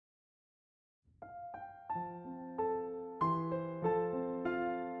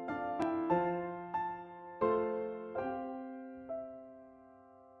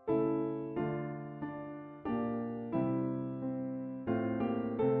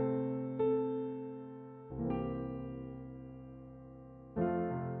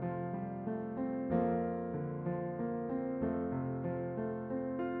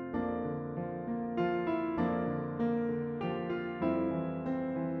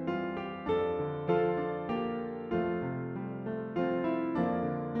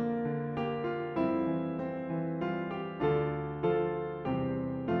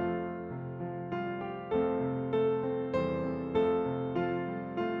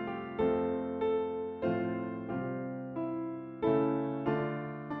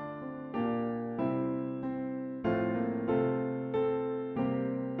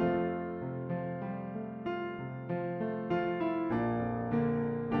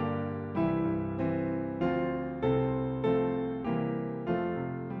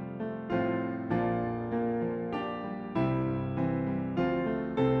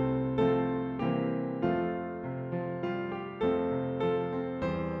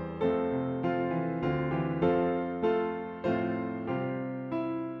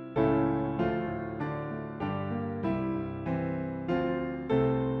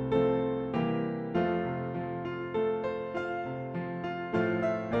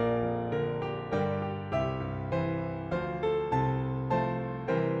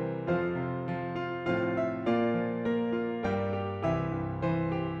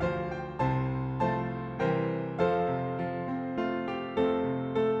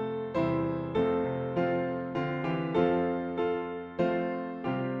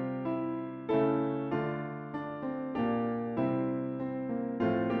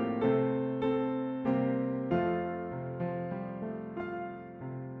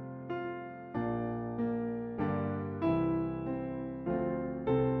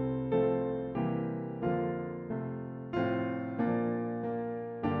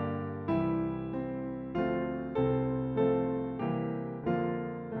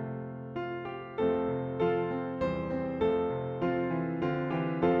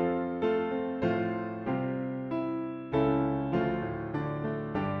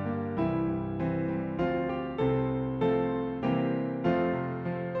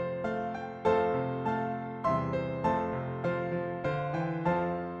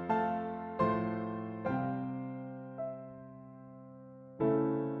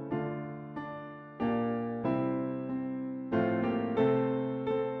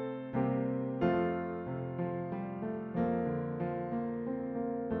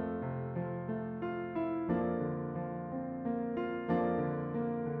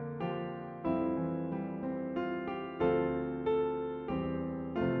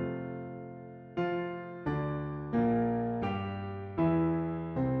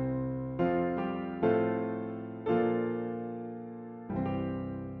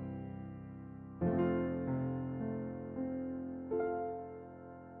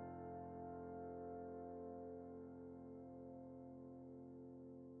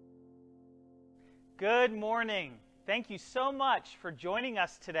Good morning. Thank you so much for joining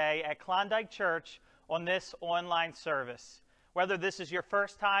us today at Klondike Church on this online service. Whether this is your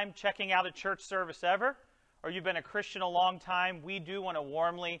first time checking out a church service ever, or you've been a Christian a long time, we do want to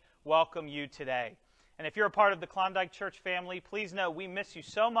warmly welcome you today. And if you're a part of the Klondike Church family, please know we miss you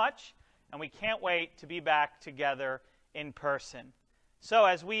so much, and we can't wait to be back together in person. So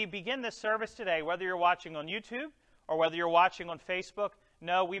as we begin this service today, whether you're watching on YouTube or whether you're watching on Facebook,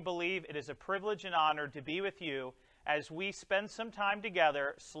 know we believe it is a privilege and honor to be with you as we spend some time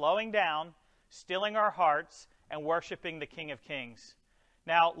together slowing down, stilling our hearts, and worshiping the King of Kings.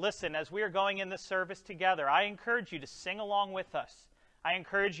 Now, listen, as we are going in this service together, I encourage you to sing along with us. I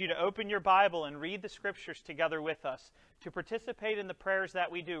encourage you to open your Bible and read the Scriptures together with us, to participate in the prayers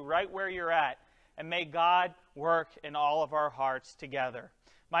that we do right where you're at, and may God work in all of our hearts together.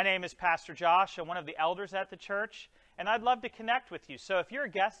 My name is Pastor Josh. I'm one of the elders at the church, and I'd love to connect with you. So if you're a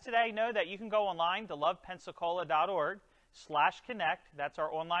guest today, know that you can go online to lovepensacola.org/connect. That's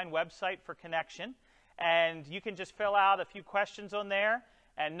our online website for connection. And you can just fill out a few questions on there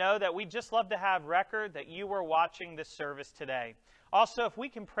and know that we'd just love to have record that you were watching this service today. Also, if we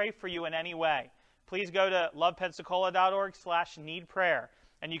can pray for you in any way, please go to lovepensacola.org/need-prayer.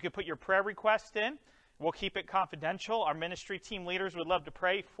 And you can put your prayer request in. We'll keep it confidential. Our ministry team leaders would love to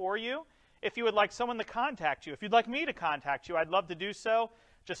pray for you. If you would like someone to contact you, if you'd like me to contact you, I'd love to do so.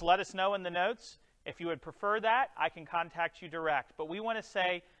 Just let us know in the notes. If you would prefer that, I can contact you direct. But we want to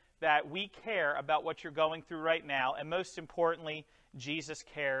say that we care about what you're going through right now, and most importantly, Jesus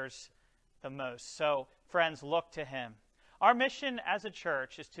cares the most. So, friends, look to Him. Our mission as a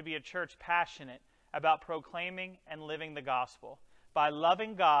church is to be a church passionate about proclaiming and living the gospel by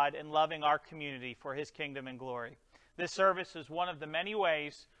loving God and loving our community for His kingdom and glory. This service is one of the many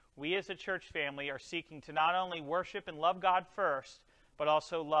ways we as a church family are seeking to not only worship and love God first, but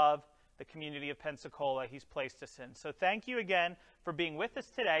also love the community of Pensacola He's placed us in. So thank you again for being with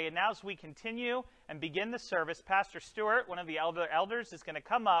us today. And now as we continue and begin the service, Pastor Stewart, one of the elders, is going to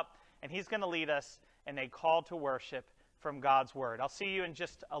come up and he's going to lead us in a call to worship from God's Word. I'll see you in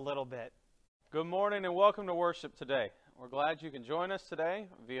just a little bit. Good morning and welcome to worship today. We're glad you can join us today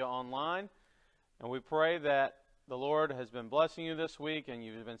via online. And we pray that the Lord has been blessing you this week, and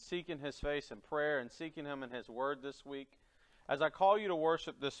you've been seeking His face in prayer and seeking Him in His Word this week. As I call you to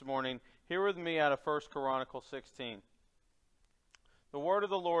worship this morning, hear with me out of 1 Chronicles 16. The word of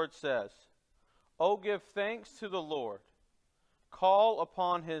the Lord says, "O give thanks to the Lord, call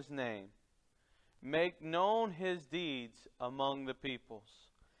upon His name, make known His deeds among the peoples.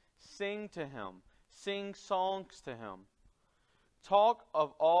 Sing to Him, sing songs to Him. Talk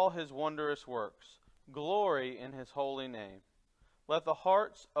of all His wondrous works. Glory in His holy name. Let the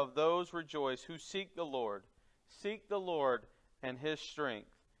hearts of those rejoice who seek the Lord. Seek the Lord and His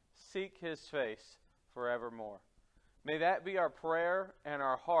strength. Seek His face forevermore." May that be our prayer and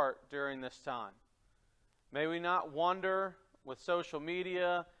our heart during this time. May we not wander with social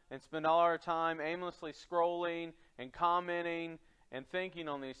media and spend all our time aimlessly scrolling and commenting and thinking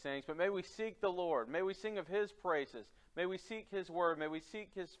on these things, but may we seek the Lord. May we sing of His praises. May we seek His word. May we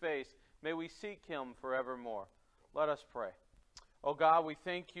seek His face. May we seek Him forevermore. Let us pray. Oh God, we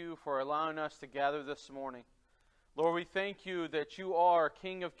thank You for allowing us to gather this morning. Lord, we thank You that You are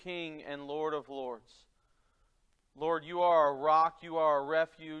King of kings and Lord of lords. Lord, You are a rock. You are a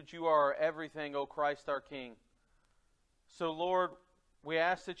refuge. You are our everything, O Christ our King. So Lord, we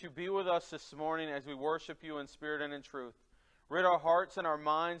ask that You be with us this morning as we worship You in spirit and in truth. Rid our hearts and our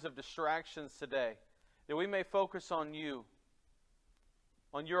minds of distractions today, that we may focus on You,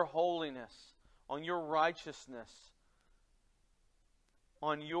 on Your holiness, on Your righteousness,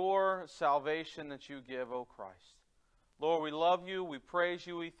 on Your salvation that You give, O Christ. Lord, we love You, we praise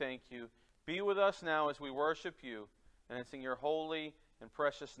You, we thank You. Be with us now as we worship You, and it's in Your holy and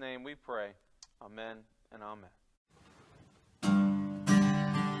precious name we pray. Amen and amen.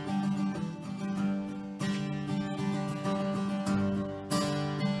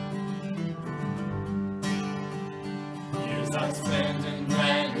 I spend in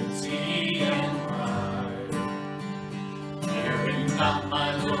vanity and pride, hearing not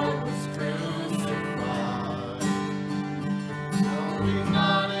my Lord was crucified, knowing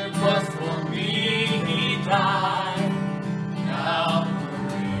not it was for me He died,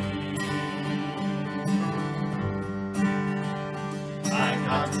 Calvary. I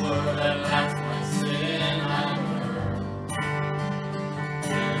got word at last my sin I learned,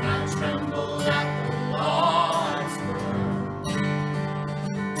 and I trembled at the Lord's word.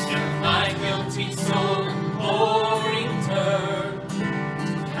 My guilty soul imploring turn to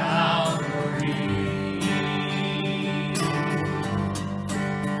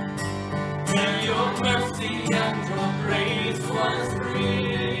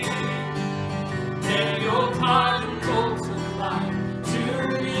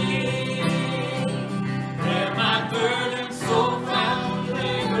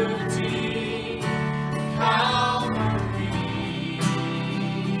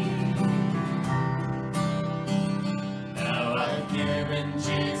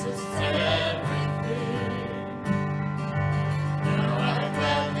Jesus everything. Now I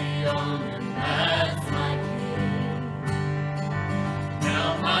gladly own him as my King. Now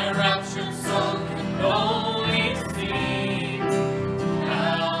my raptured soul can only sing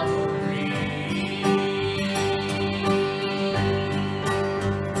Calvary.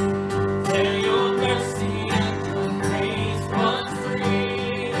 There your mercy and your grace was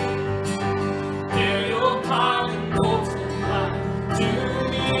free. There your pardon multiplied to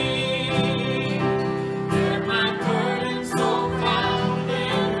me. There my burden so found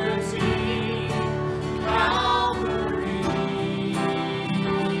liberty, Calvary.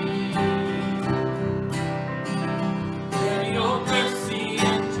 There your mercy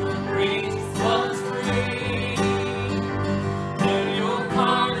and your grace was free. There your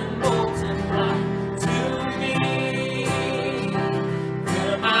pardon multiplied to me.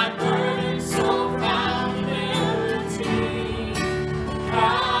 There my burden so found liberty,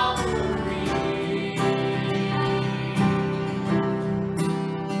 Calvary.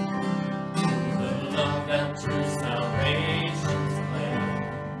 The love that through salvation's plan.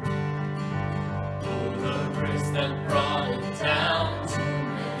 Oh, the grace that brought it down to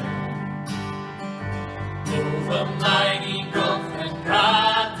man. Oh, the mighty gulf that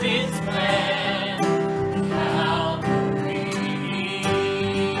God did span, Calvary.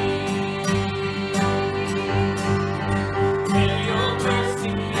 There your mercy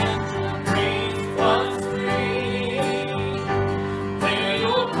and your grace was free. There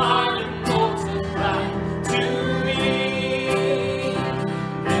your pardon multiplied to me.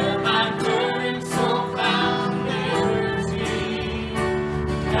 There my burden so found liberty,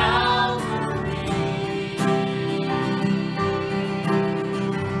 Calvary.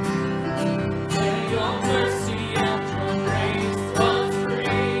 There your mercy and your grace was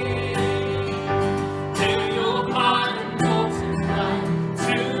free. There your pardon multiplied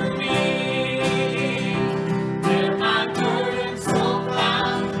to me. There my burden so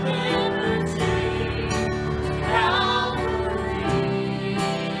found liberty,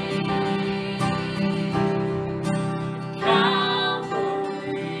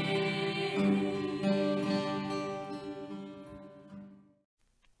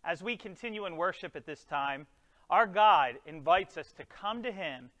 As we continue in worship at this time, our God invites us to come to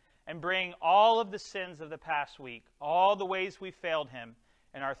him and bring all of the sins of the past week, all the ways we failed him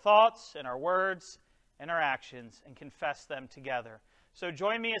in our thoughts, in our words, in our actions, and confess them together. So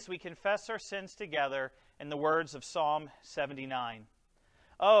join me as we confess our sins together in the words of Psalm 79.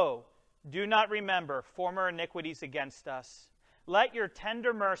 Oh, do not remember former iniquities against us. Let your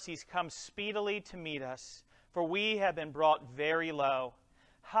tender mercies come speedily to meet us, for we have been brought very low.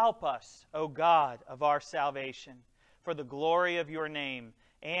 Help us, O God of our salvation, for the glory of your name,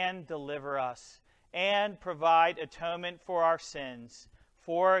 and deliver us, and provide atonement for our sins,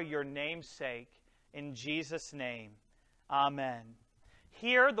 for your name's sake. In Jesus' name, amen.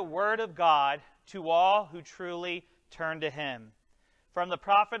 Hear the word of God to all who truly turn to him. From the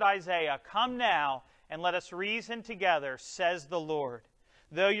prophet Isaiah, come now, and let us reason together, says the Lord.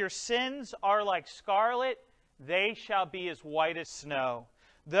 Though your sins are like scarlet, they shall be as white as snow.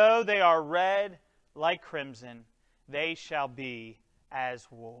 Though they are red like crimson, they shall be as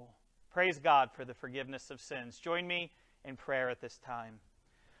wool. Praise God for the forgiveness of sins. Join me in prayer at this time.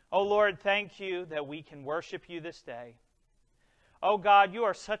 Oh Lord, thank you that we can worship you this day. Oh God, you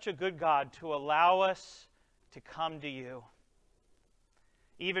are such a good God to allow us to come to you.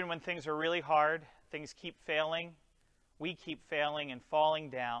 Even when things are really hard, things keep failing, we keep failing and falling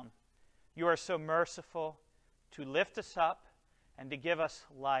down. You are so merciful to lift us up and to give us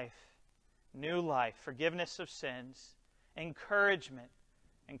life, new life, forgiveness of sins, encouragement,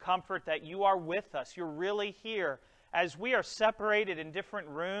 and comfort that you are with us. You're really here. As we are separated in different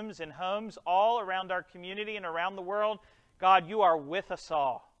rooms and homes all around our community and around the world, God, you are with us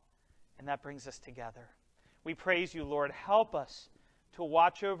all, and that brings us together. We praise you, Lord. Help us to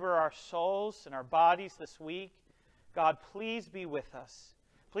watch over our souls and our bodies this week. God, please be with us.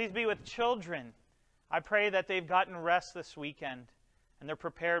 Please be with children. I pray that they've gotten rest this weekend and they're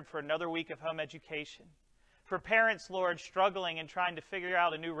prepared for another week of home education. For parents, Lord, struggling and trying to figure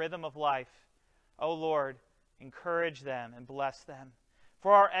out a new rhythm of life, oh Lord, encourage them and bless them.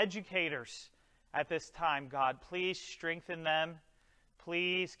 For our educators at this time, God, please strengthen them.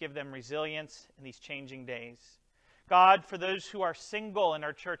 Please give them resilience in these changing days. God, for those who are single in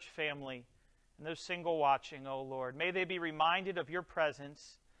our church family and those single watching, oh Lord, may they be reminded of your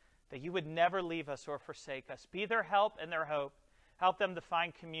presence, that you would never leave us or forsake us. Be their help and their hope. Help them to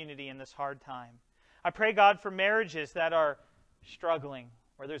find community in this hard time. I pray, God, for marriages that are struggling,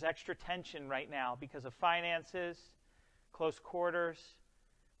 where there's extra tension right now because of finances, close quarters,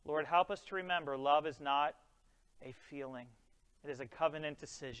 Lord, help us to remember love is not a feeling. It is a covenant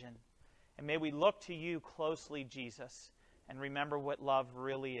decision. And may we look to you closely, Jesus, and remember what love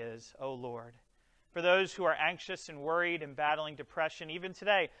really is, O Lord. For those who are anxious and worried and battling depression, even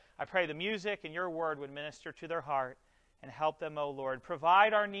today, I pray the music and your word would minister to their heart and help them, O Lord.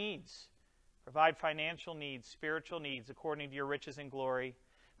 Provide our needs. Provide financial needs, spiritual needs, according to your riches and glory.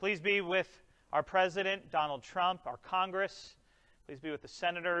 Please be with our President, Donald Trump, our Congress. Please be with the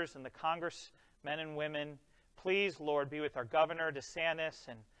senators and the congressmen and women. Please, Lord, be with our Governor DeSantis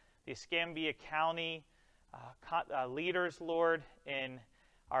and the Escambia County leaders, Lord, in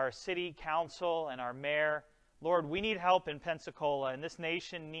our city council and our mayor. Lord, we need help in Pensacola, and this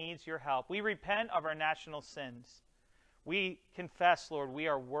nation needs your help. We repent of our national sins. We confess, Lord, we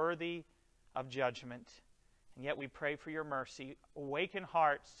are worthy of judgment, and yet we pray for your mercy. Awaken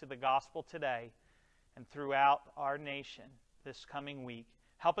hearts to the gospel today and throughout our nation this coming week.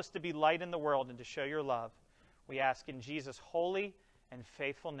 Help us to be light in the world and to show your love. We ask in Jesus' holy and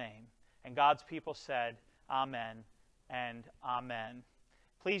faithful name. And God's people said, Amen and amen.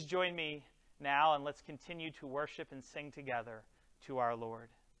 Please join me now, and let's continue to worship and sing together to our Lord.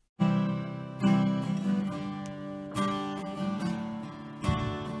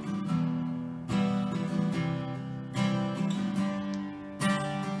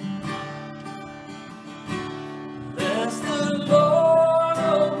 Bless the Lord,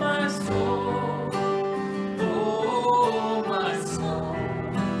 oh my soul, oh my soul.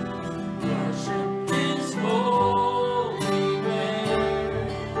 Worship His holy name.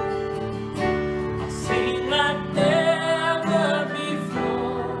 I'll sing like never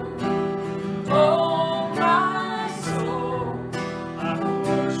before.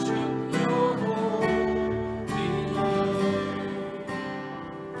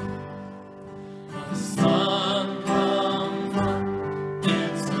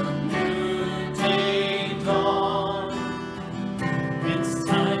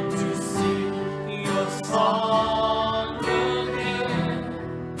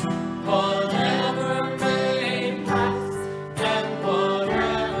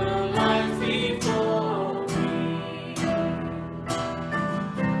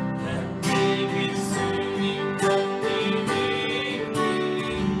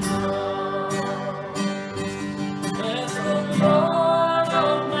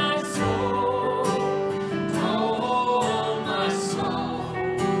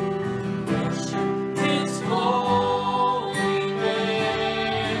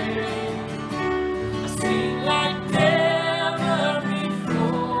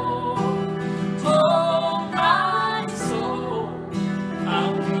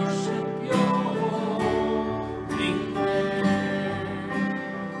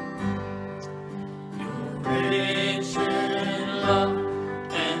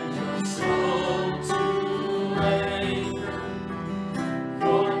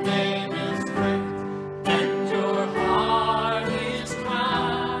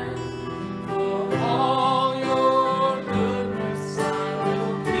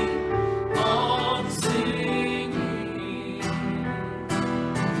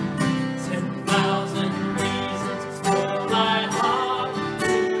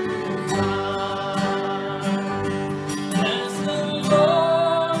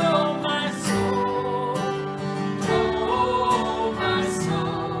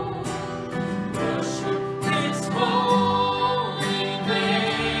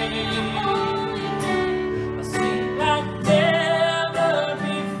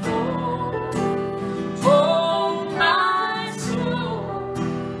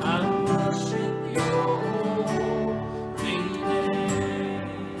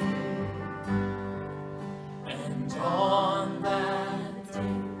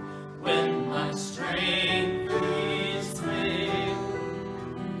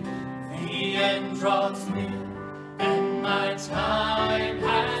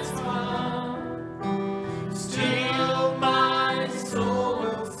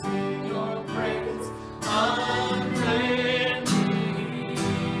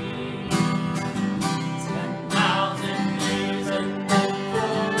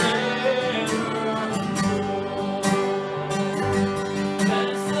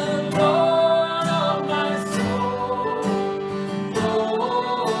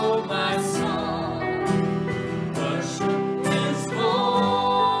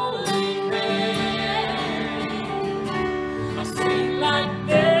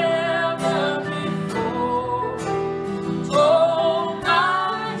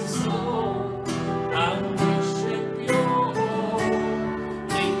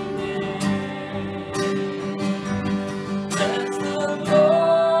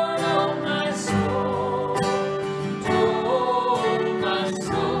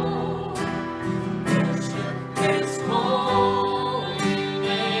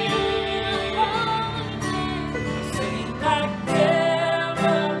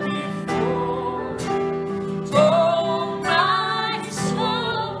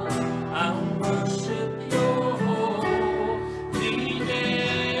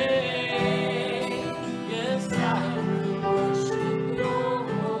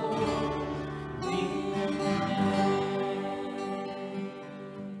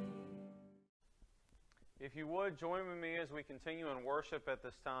 would join with me as we continue in worship at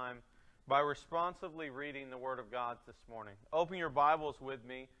this time by responsively reading the Word of God this morning. Open your Bibles with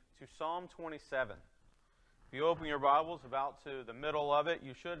me to Psalm 27. If you open your Bibles about to the middle of it,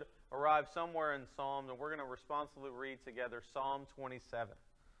 you should arrive somewhere in Psalms, and we're going to responsively read together Psalm 27.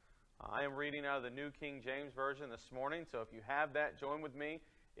 I am reading out of the New King James Version this morning, so if you have that, join with me.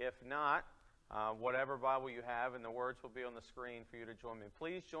 If not, whatever Bible you have, and the words will be on the screen for you to join me.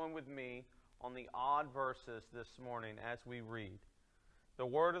 Please join with me on the odd verses this morning as we read. The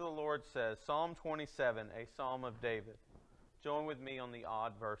word of the Lord says, Psalm 27, a psalm of David. Join with me on the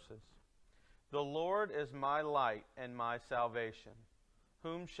odd verses. The Lord is my light and my salvation.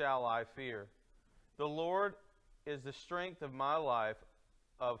 Whom shall I fear? The Lord is the strength of my life.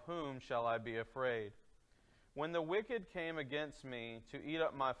 Of whom shall I be afraid? When the wicked came against me to eat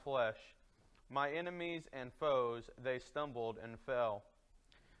up my flesh, my enemies and foes, they stumbled and fell.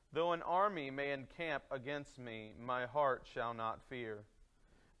 Though an army may encamp against me, my heart shall not fear.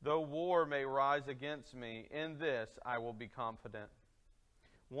 Though war may rise against me, in this I will be confident.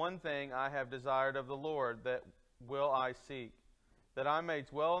 One thing I have desired of the Lord, that will I seek, that I may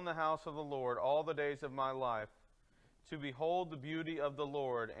dwell in the house of the Lord all the days of my life, to behold the beauty of the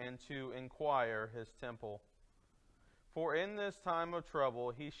Lord and to inquire his temple. For in this time of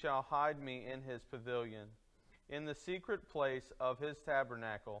trouble he shall hide me in his pavilion. In the secret place of his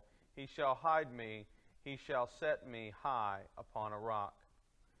tabernacle he shall hide me, he shall set me high upon a rock.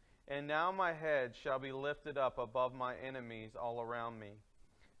 And now my head shall be lifted up above my enemies all around me.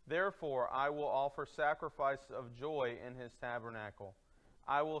 Therefore I will offer sacrifices of joy in his tabernacle.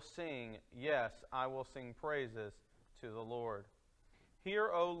 I will sing, yes, I will sing praises to the Lord. Hear,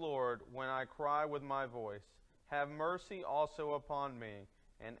 O Lord, when I cry with my voice. Have mercy also upon me,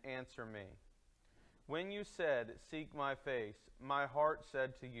 and answer me. When you said, Seek my face, my heart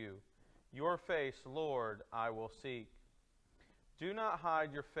said to you, Your face, Lord, I will seek. Do not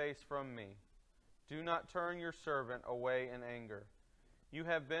hide your face from me. Do not turn your servant away in anger. You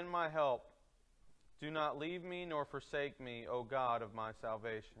have been my help. Do not leave me nor forsake me, O God of my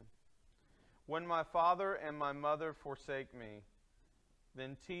salvation. When my father and my mother forsake me,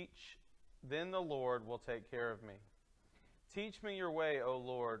 then the Lord will take care of me. Teach me your way, O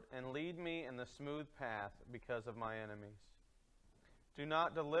Lord, and lead me in the smooth path because of my enemies. Do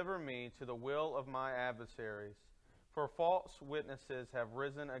not deliver me to the will of my adversaries, for false witnesses have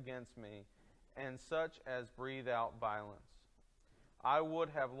risen against me, and such as breathe out violence. I would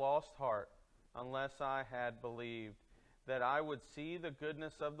have lost heart unless I had believed that I would see the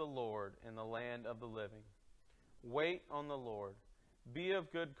goodness of the Lord in the land of the living. Wait on the Lord. Be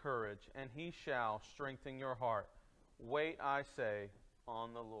of good courage, and he shall strengthen your heart. Wait, I say,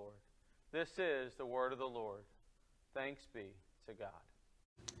 on the Lord. This is the word of the Lord. Thanks be to God.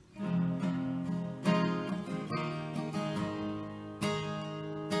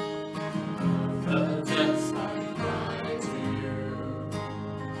 The depths I cry to you.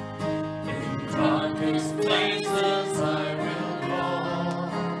 In darkest places I will go.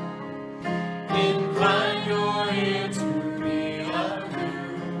 Incline your ear to me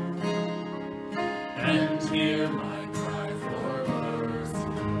anew, and hear my cry for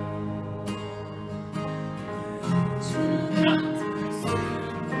mercy. To count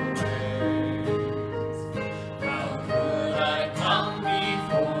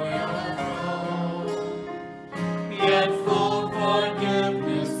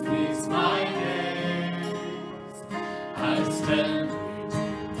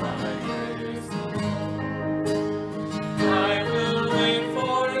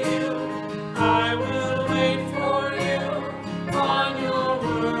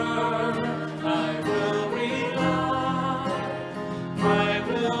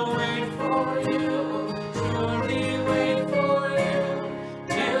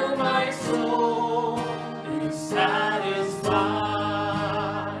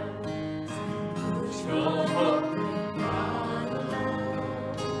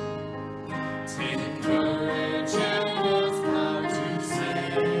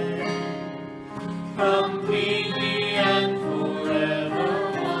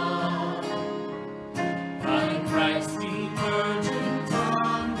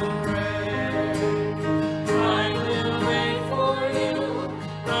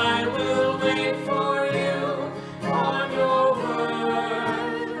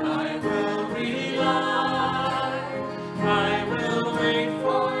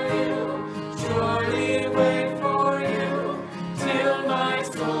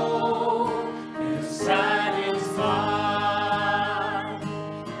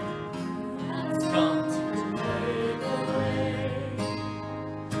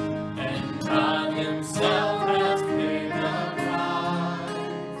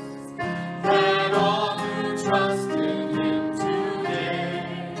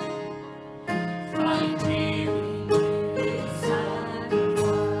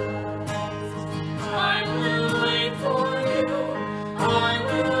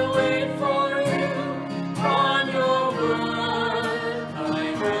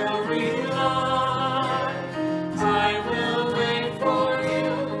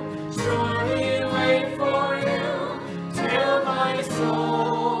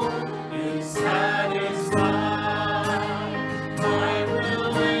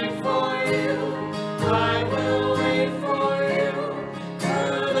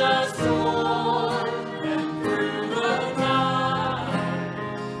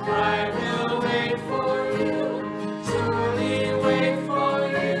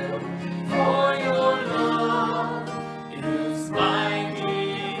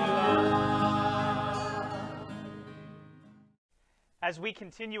As we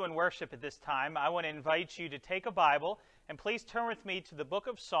continue in worship at this time, I want to invite you to take a Bible and please turn with me to the book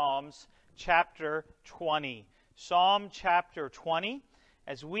of Psalms, chapter 20. Psalm chapter 20,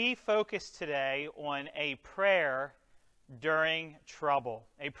 as we focus today on a prayer during trouble.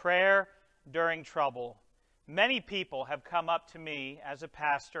 A prayer during trouble. Many people have come up to me as a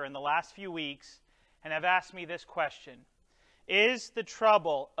pastor in the last few weeks and have asked me this question: is the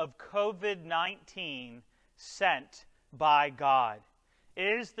trouble of COVID-19 sent by God?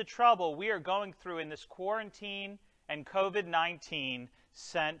 Is the trouble we are going through in this quarantine and COVID-19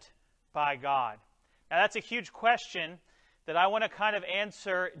 sent by God? Now, that's a huge question that I want to kind of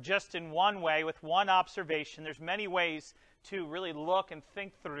answer just in one way with one observation. There's many ways to really look and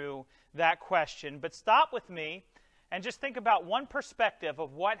think through that question. But stop with me and just think about one perspective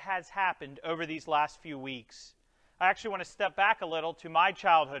of what has happened over these last few weeks. I actually want to step back a little to my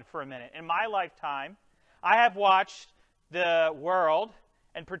childhood for a minute. In my lifetime, I have watched the world,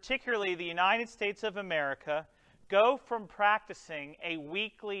 and particularly the United States of America, go from practicing a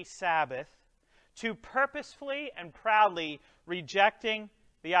weekly Sabbath to purposefully and proudly rejecting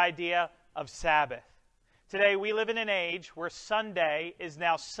the idea of Sabbath. Today, we live in an age where Sunday is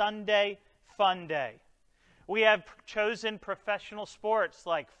now Sunday Fun Day. We have chosen professional sports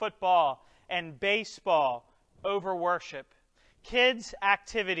like football and baseball over worship. Kids'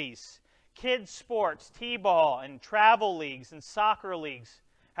 activities, kids' sports, t-ball and travel leagues and soccer leagues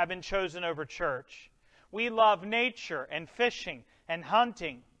have been chosen over church. We love nature and fishing and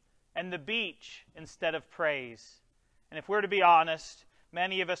hunting and the beach instead of praise. And if we're to be honest,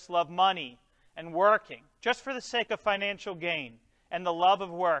 many of us love money and working just for the sake of financial gain and the love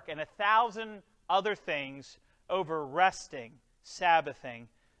of work and 1,000 other things over resting, Sabbathing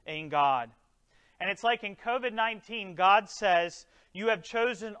in God. And it's like in COVID-19, God says, you have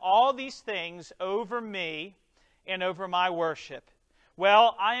chosen all these things over me and over my worship.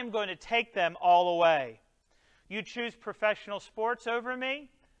 Well, I am going to take them all away. You choose professional sports over me,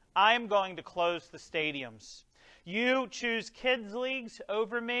 I am going to close the stadiums. You choose kids' leagues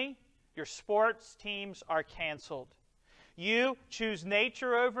over me, your sports teams are canceled. You choose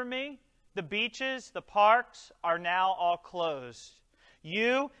nature over me, the beaches, the parks are now all closed.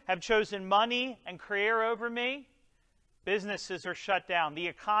 You have chosen money and career over me, businesses are shut down. The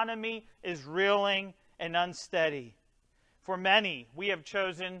economy is reeling and unsteady. For many, we have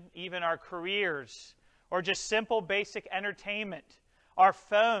chosen even our careers or just simple basic entertainment, our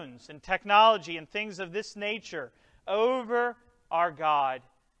phones and technology and things of this nature over our God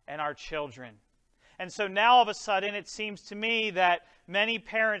and our children. And so now all of a sudden it seems to me that many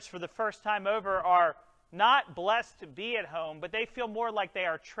parents for the first time over are not blessed to be at home, but they feel more like they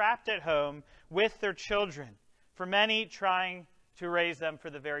are trapped at home with their children. For many, trying to raise them for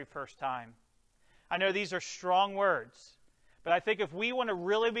the very first time. I know these are strong words, but I think if we want to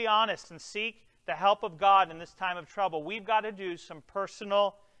really be honest and seek the help of God in this time of trouble, we've got to do some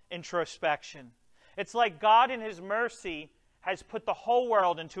personal introspection. It's like God in His mercy has put the whole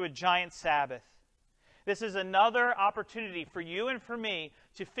world into a giant Sabbath. This is another opportunity for you and for me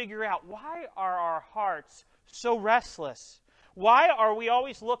to figure out, why are our hearts so restless? Why are we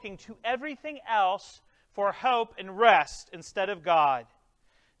always looking to everything else for hope and rest instead of God?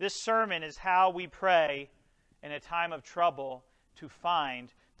 This sermon is how we pray in a time of trouble to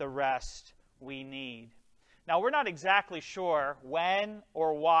find the rest we need. Now, we're not exactly sure when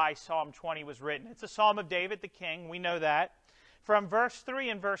or why Psalm 20 was written. It's a psalm of David the king, we know that. From verse 3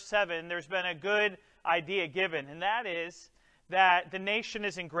 and verse 7, there's been a good idea given, and that is that the nation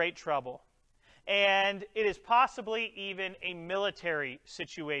is in great trouble. And it is possibly even a military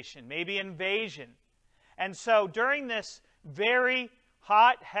situation, maybe invasion. And so during this very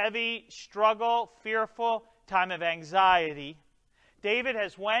hot, heavy, struggle, fearful time of anxiety, David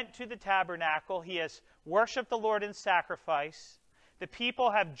has went to the tabernacle. He has worshiped the Lord in sacrifice. The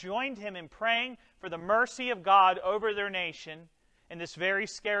people have joined him in praying for the mercy of God over their nation in this very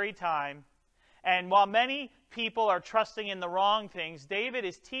scary time. And while many people are trusting in the wrong things, David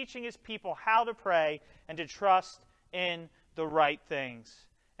is teaching his people how to pray and to trust in the right things.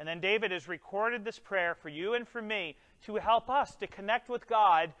 And then David has recorded this prayer for you and for me to help us to connect with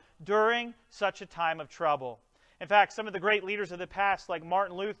God during such a time of trouble. In fact, some of the great leaders of the past, like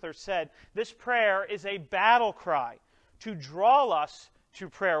Martin Luther, said this prayer is a battle cry to draw us to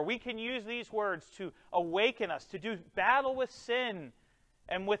prayer. We can use these words to awaken us, to do battle with sin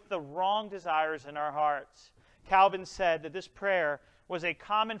and with the wrong desires in our hearts. Calvin said that this prayer was a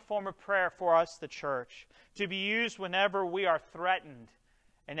common form of prayer for us, the church, to be used whenever we are threatened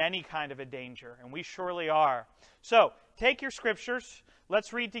in any kind of a danger, and we surely are. So, take your scriptures.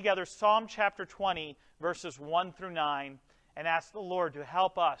 Let's read together Psalm chapter 20, verses 1 through 9, and ask the Lord to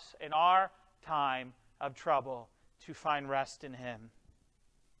help us in our time of trouble to find rest in Him.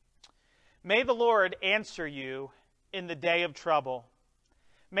 May the Lord answer you in the day of trouble.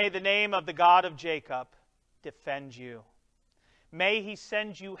 May the name of the God of Jacob defend you. May He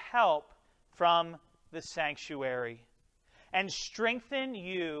send you help from the sanctuary and strengthen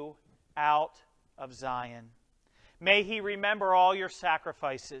you out of Zion. May He remember all your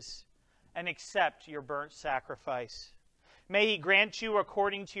sacrifices and accept your burnt sacrifice. May He grant you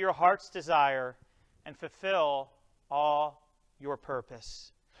according to your heart's desire and fulfill all your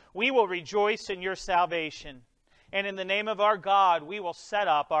purpose. We will rejoice in your salvation, and in the name of our God we will set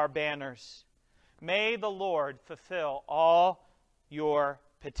up our banners. May the Lord fulfill all your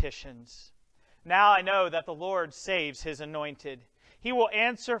petitions. Now I know that the Lord saves His anointed. He will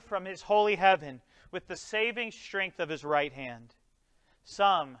answer from His holy heaven with the saving strength of His right hand.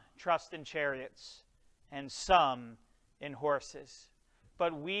 Some trust in chariots, and some in horses.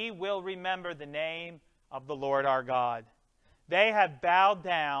 But we will remember the name of the Lord our God. They have bowed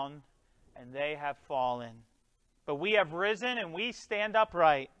down, and they have fallen. But we have risen, and we stand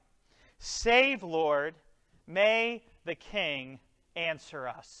upright. Save, Lord. May the King answer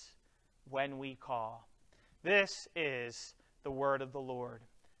us when we call. This is the word of the Lord.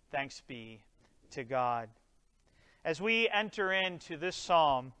 Thanks be to God. As we enter into this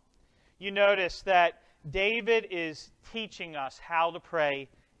psalm, you notice that David is teaching us how to pray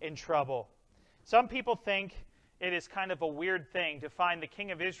in trouble. Some people think it is kind of a weird thing to find the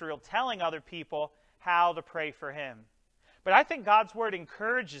king of Israel telling other people how to pray for him. But I think God's word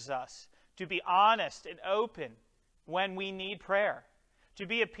encourages us to be honest and open when we need prayer, to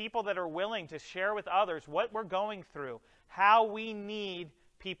be a people that are willing to share with others what we're going through, how we need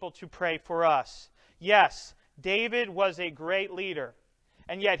people to pray for us. Yes, David was a great leader,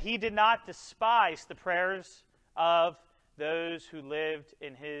 and yet he did not despise the prayers of those who lived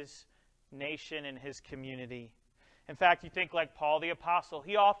in his nation and his community. In fact, you think like Paul the Apostle,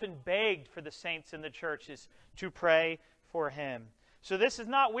 he often begged for the saints in the churches to pray for him. So this is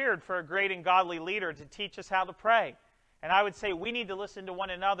not weird for a great and godly leader to teach us how to pray. And I would say we need to listen to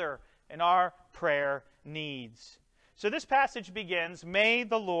one another in our prayer needs. So this passage begins, "May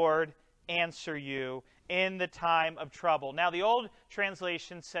the Lord answer you in the time of trouble." Now the old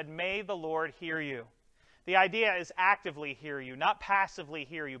translation said, "May the Lord hear you." The idea is actively hear you, not passively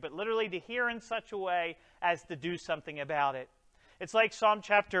hear you, but literally to hear in such a way as to do something about it. It's like Psalm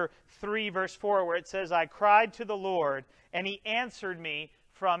chapter 3, verse 4, where it says, "I cried to the Lord, and He answered me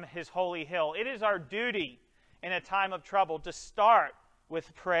from His holy hill." It is our duty in a time of trouble to start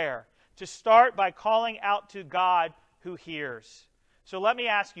with prayer, to start by calling out to God who hears. So let me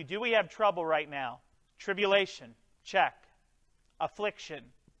ask you, do we have trouble right now? Tribulation, check.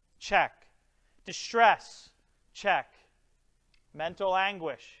 Affliction, check. Distress, check. Mental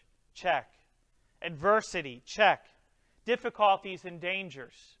anguish, check. Adversity, check. Difficulties and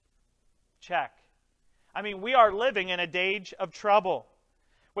dangers, check. I mean, we are living in a day of trouble,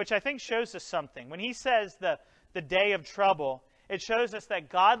 which I think shows us something. When he says the day of trouble, it shows us that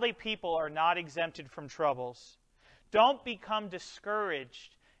godly people are not exempted from troubles. Don't become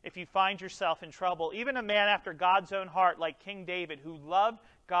discouraged if you find yourself in trouble. Even a man after God's own heart like King David, who loved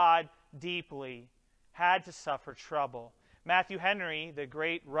God deeply, had to suffer trouble. Matthew Henry, the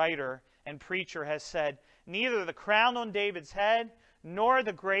great writer and preacher, has said, "Neither the crown on David's head nor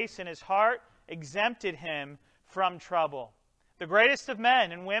the grace in his heart exempted him from trouble." The greatest of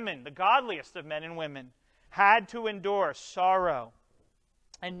men and women, the godliest of men and women, had to endure sorrow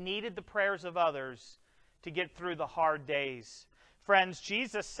and needed the prayers of others to get through the hard days. Friends,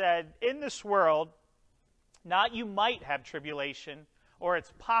 Jesus said, in this world, not you might have tribulation, or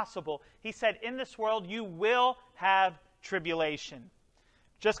it's possible. He said, in this world you will have tribulation.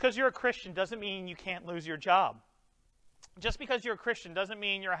 Just because you're a Christian doesn't mean you can't lose your job. Just because you're a Christian doesn't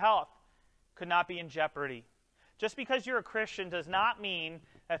mean your health could not be in jeopardy. Just because you're a Christian does not mean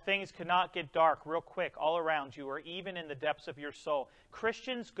that things could not get dark real quick all around you or even in the depths of your soul.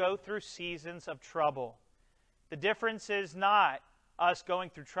 Christians go through seasons of trouble. The difference is not us going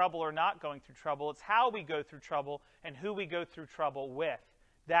through trouble or not going through trouble. It's how we go through trouble and who we go through trouble with.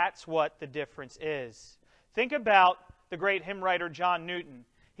 That's what the difference is. Think about the great hymn writer John Newton.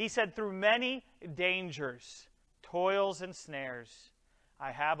 He said, "Through many dangers, toils and snares,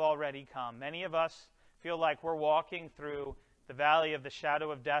 I have already come." Many of us feel like we're walking through the valley of the shadow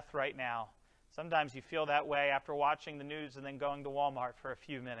of death right now. Sometimes you feel that way after watching the news and then going to Walmart for a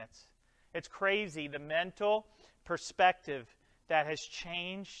few minutes. It's crazy, the mental perspective that has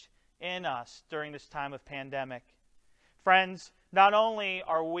changed in us during this time of pandemic. Friends, not only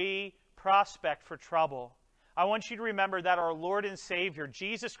are we prospect for trouble, I want you to remember that our Lord and Savior,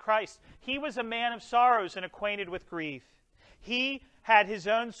 Jesus Christ, He was a man of sorrows and acquainted with grief. He had His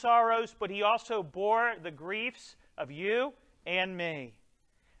own sorrows, but He also bore the griefs of you and me.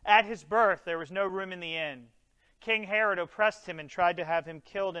 At His birth, there was no room in the inn. King Herod oppressed Him and tried to have Him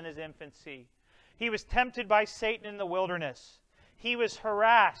killed in His infancy. He was tempted by Satan in the wilderness. He was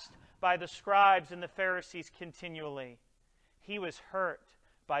harassed by the scribes and the Pharisees continually. He was hurt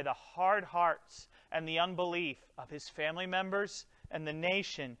by the hard hearts and the unbelief of His family members and the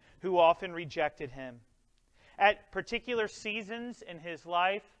nation who often rejected Him. At particular seasons in His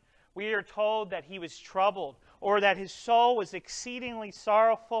life, we are told that He was troubled, or that His soul was exceedingly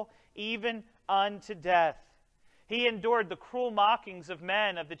sorrowful, even unto death. He endured the cruel mockings of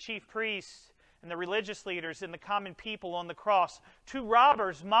men, of the chief priests and the religious leaders and the common people on the cross. 2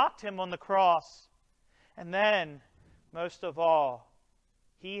 robbers mocked Him on the cross. And then, most of all,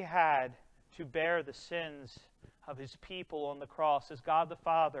 He had to bear the sins of His people on the cross as God the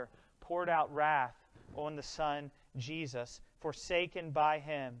Father poured out wrath on the Son, Jesus, forsaken by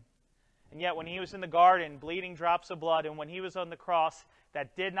Him. And yet when He was in the garden, bleeding drops of blood, and when He was on the cross,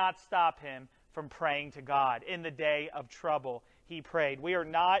 that did not stop Him from praying to God. In the day of trouble, He prayed. We are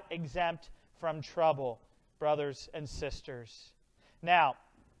not exempt from trouble, brothers and sisters. Now,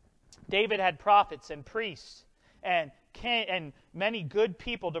 David had prophets and priests and many good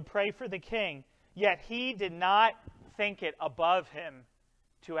people to pray for the king, yet he did not think it above him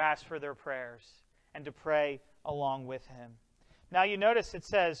to ask for their prayers and to pray along with him. Now you notice it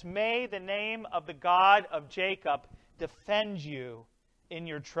says, "May the name of the God of Jacob defend you in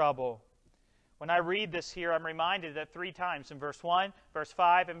your trouble." When I read this here, I'm reminded that 3 times in verse 1, verse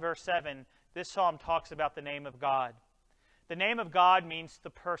 5, and verse 7, this psalm talks about the name of God. The name of God means the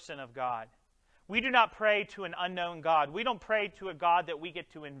person of God. We do not pray to an unknown God. We don't pray to a God that we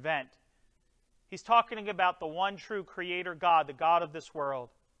get to invent. He's talking about the one true Creator God, the God of this world.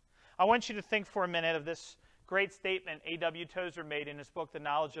 I want you to think for a minute of this great statement A.W. Tozer made in his book, The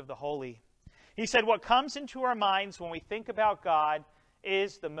Knowledge of the Holy. He said, what comes into our minds when we think about God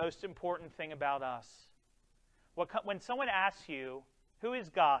is the most important thing about us. When someone asks you, who is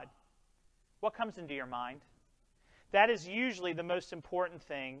God? What comes into your mind? That is usually the most important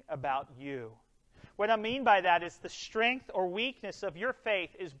thing about you. What I mean by that is the strength or weakness of your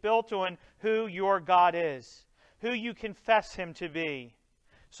faith is built on who your God is, who you confess Him to be.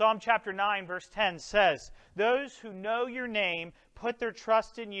 Psalm chapter 9, verse 10 says, "Those who know your name put their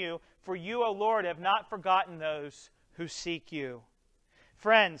trust in you, for you, O Lord, have not forgotten those who seek you."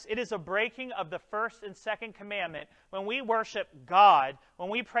 Friends, it is a breaking of the first and second commandment when we worship God, when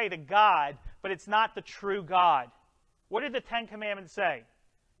we pray to God, but it's not the true God. What did the 10 Commandments say?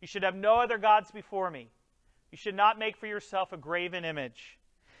 You should have no other gods before me. You should not make for yourself a graven image.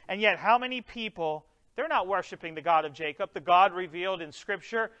 And yet, how many people, they're not worshiping the God of Jacob, the God revealed in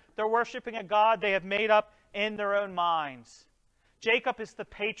Scripture. They're worshiping a God they have made up in their own minds. Jacob is the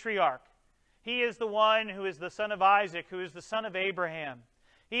patriarch. He is the one who is the son of Isaac, who is the son of Abraham.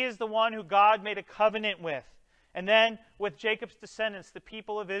 He is the one who God made a covenant with. And then with Jacob's descendants, the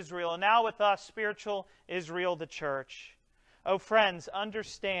people of Israel. And now with us, spiritual Israel, the church. Oh, friends,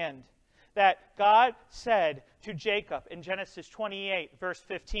 understand that God said to Jacob in Genesis 28, verse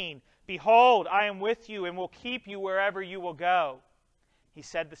 15, "Behold, I am with you and will keep you wherever you will go." He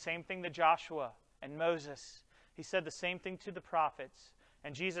said the same thing to Joshua and Moses. He said the same thing to the prophets.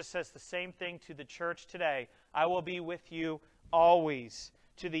 And Jesus says the same thing to the church today. I will be with you always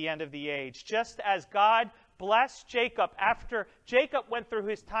to the end of the age. Just as God blessed Jacob after Jacob went through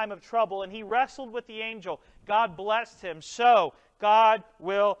his time of trouble and he wrestled with the angel, God blessed him. So God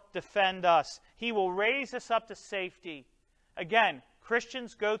will defend us. He will raise us up to safety. Again,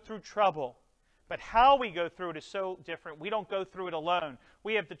 Christians go through trouble, but how we go through it is so different. We don't go through it alone.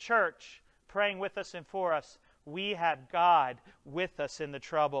 We have the church praying with us and for us. We have God with us in the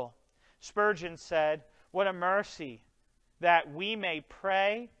trouble. Spurgeon said, "What a mercy that we may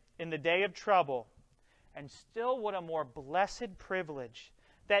pray in the day of trouble, and still what a more blessed privilege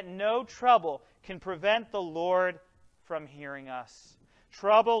that no trouble can prevent the Lord from hearing us.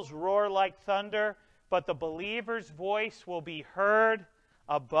 Troubles roar like thunder, but the believer's voice will be heard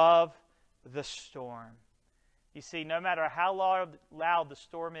above the storm." You see, no matter how loud the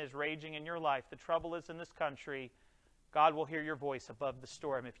storm is raging in your life, the trouble is in this country, God will hear your voice above the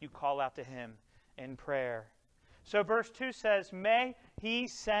storm if you call out to Him in prayer. So verse 2 says, "May He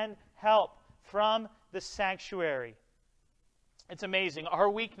send help from the sanctuary." It's amazing. Our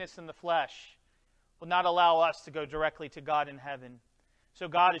weakness in the flesh will not allow us to go directly to God in heaven. So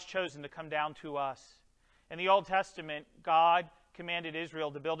God has chosen to come down to us. In the Old Testament, God commanded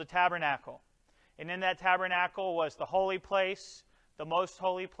Israel to build a tabernacle. And in that tabernacle was the holy place, the most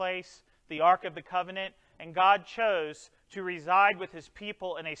holy place, the Ark of the Covenant, and God chose to reside with his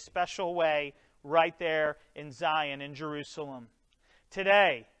people in a special way right there in Zion, in Jerusalem.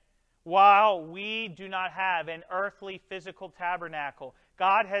 Today, while we do not have an earthly physical tabernacle,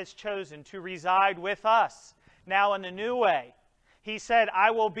 God has chosen to reside with us now in a new way. He said,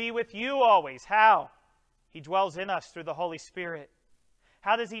 I will be with you always. How? He dwells in us through the Holy Spirit.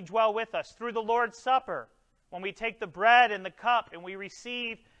 How does he dwell with us? Through the Lord's Supper, when we take the bread and the cup and we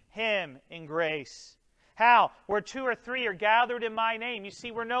receive him in grace. How? Where 2 or 3 are gathered in my name. You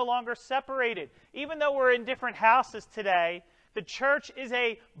see, we're no longer separated. Even though we're in different houses today, the church is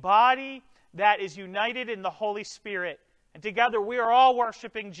a body that is united in the Holy Spirit. And together we are all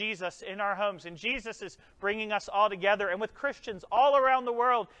worshiping Jesus in our homes. And Jesus is bringing us all together. And with Christians all around the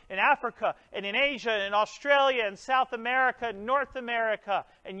world, in Africa and in Asia and Australia and South America and North America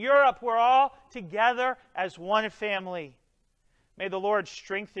and Europe, we're all together as one family. May the Lord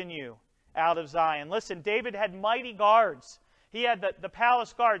strengthen you out of Zion. Listen, David had mighty guards. He had the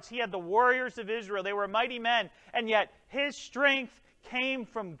palace guards. He had the warriors of Israel. They were mighty men. And yet his strength came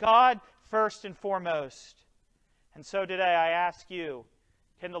from God first and foremost. And so today I ask you,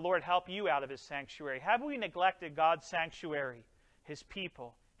 can the Lord help you out of his sanctuary? Have we neglected God's sanctuary, his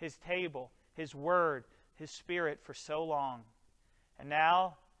people, his table, his word, his spirit for so long? And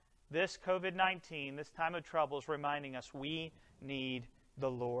now this COVID-19, this time of trouble, is reminding us we need the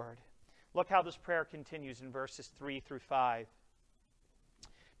Lord. Look how this prayer continues in verses 3 through 5.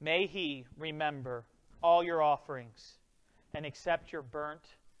 May he remember all your offerings and accept your burnt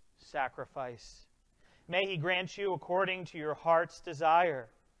sacrifice. May he grant you according to your heart's desire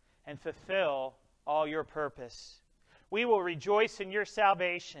and fulfill all your purpose. We will rejoice in your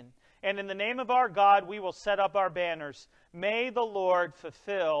salvation, and in the name of our God we will set up our banners. May the Lord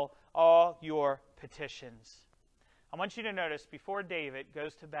fulfill all your petitions. I want you to notice, before David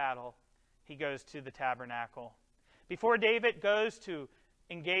goes to battle, he goes to the tabernacle. Before David goes to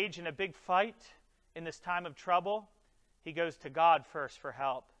engage in a big fight in this time of trouble, he goes to God first for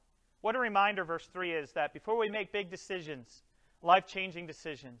help. What a reminder verse 3 is, that before we make big decisions, life-changing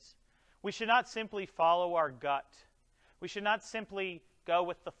decisions, we should not simply follow our gut. We should not simply go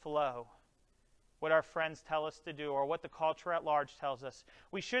with the flow, what our friends tell us to do or what the culture at large tells us.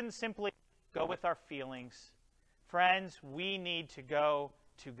 We shouldn't simply go with our feelings. Friends, we need to go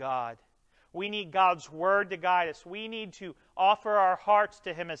to God. We need God's word to guide us. We need to offer our hearts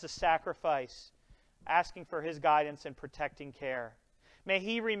to him as a sacrifice, asking for his guidance and protecting care. May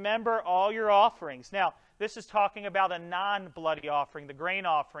he remember all your offerings. Now, this is talking about a non-bloody offering, the grain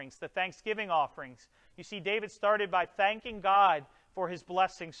offerings, the thanksgiving offerings. You see, David started by thanking God for his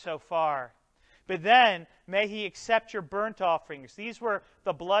blessings so far. But then, may he accept your burnt offerings. These were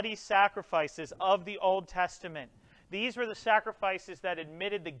the bloody sacrifices of the Old Testament. These were the sacrifices that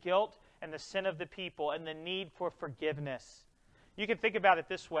admitted the guilt and the sin of the people and the need for forgiveness. You can think about it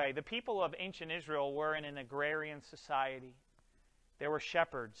this way. The people of ancient Israel were in an agrarian society. There were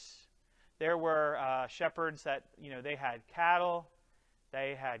shepherds. There were shepherds that, they had cattle,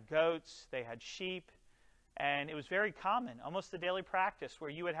 they had goats, they had sheep, and it was very common, almost a daily practice, where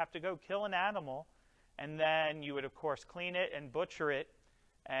you would have to go kill an animal, and then you would, of course, clean it and butcher it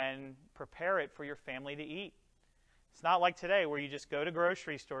and prepare it for your family to eat. It's not like today where you just go to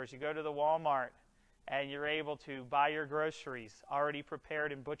grocery stores, you go to the Walmart, and you're able to buy your groceries already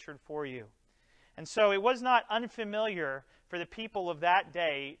prepared and butchered for you. And so it was not unfamiliar for the people of that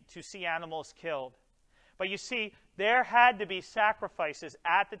day to see animals killed. But you see, there had to be sacrifices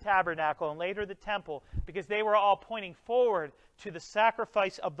at the tabernacle and later the temple, because they were all pointing forward to the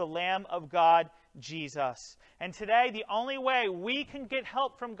sacrifice of the Lamb of God, Jesus. And today, the only way we can get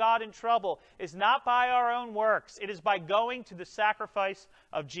help from God in trouble is not by our own works. It is by going to the sacrifice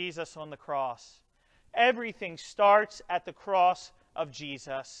of Jesus on the cross. Everything starts at the cross of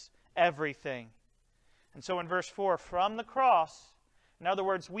Jesus. Everything. And so in verse 4, from the cross, in other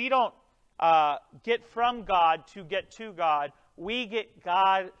words, we don't get from God to get to God. We get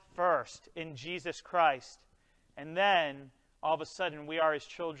God first in Jesus Christ. And then, all of a sudden, we are his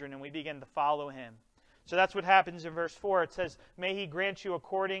children and we begin to follow him. So that's what happens in verse 4. It says, may he grant you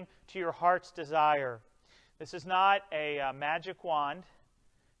according to your heart's desire. This is not a magic wand.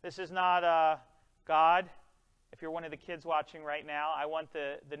 This is not God. If you're one of the kids watching right now, I want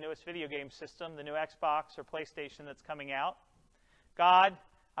the newest video game system, the new Xbox or PlayStation that's coming out. God,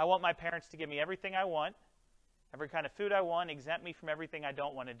 I want my parents to give me everything I want, every kind of food I want, exempt me from everything I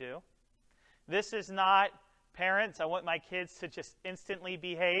don't want to do. This is not, parents, I want my kids to just instantly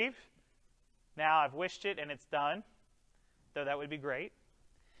behave. Now I've wished it and it's done, though that would be great.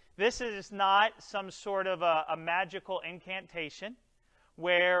 This is not some sort of a magical incantation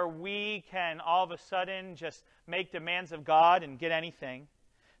where we can all of a sudden just make demands of God and get anything.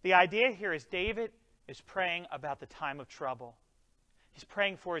 The idea here is David is praying about the time of trouble. He's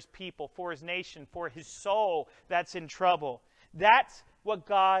praying for his people, for his nation, for his soul that's in trouble. That's what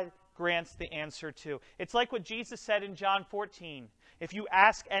God grants the answer to. It's like what Jesus said in John 14. If you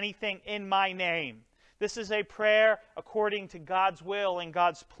ask anything in my name. This is a prayer according to God's will and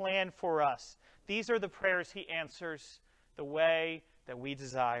God's plan for us. These are the prayers he answers the way that we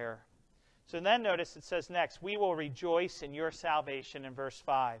desire. So then notice it says next, we will rejoice in your salvation in verse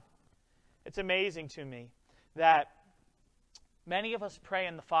 5. It's amazing to me that many of us pray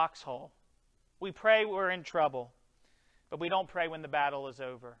in the foxhole. We pray we're in trouble, but we don't pray when the battle is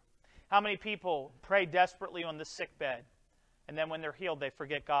over. How many people pray desperately on the sick bed, and then when they're healed, they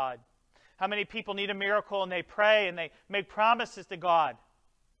forget God? How many people need a miracle and they pray and they make promises to God,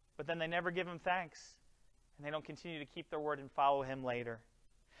 but then they never give him thanks, and they don't continue to keep their word and follow him later?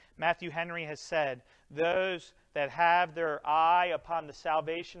 Matthew Henry has said, those that have their eye upon the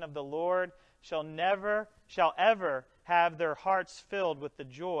salvation of the Lord shall ever have their hearts filled with the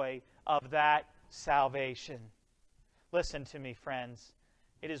joy of that salvation. Listen to me, friends.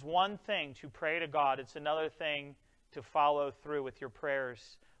 It is one thing to pray to God. It's another thing to follow through with your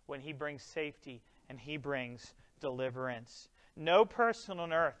prayers when he brings safety and he brings deliverance. No person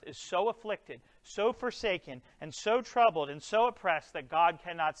on earth is so afflicted, so forsaken, and so troubled and so oppressed that God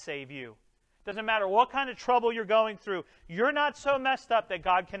cannot save you. Doesn't matter what kind of trouble you're going through, you're not so messed up that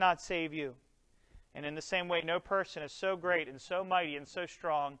God cannot save you. And in the same way, no person is so great and so mighty and so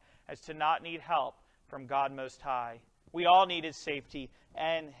strong as to not need help from God Most High. We all need his safety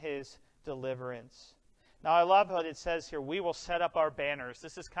and his deliverance. Now, I love what it says here, we will set up our banners.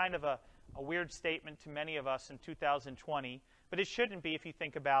 This is kind of a weird statement to many of us in 2020, but it shouldn't be if you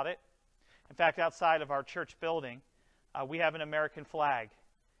think about it. In fact, outside of our church building, we have an American flag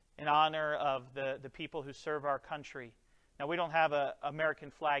in honor of the people who serve our country. Now, we don't have an American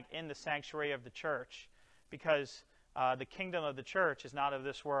flag in the sanctuary of the church because the kingdom of the church is not of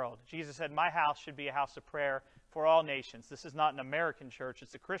this world. Jesus said, my house should be a house of prayer for all nations. This is not an American church,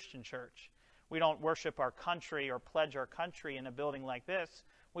 it's a Christian church. We don't worship our country or pledge our country in a building like this.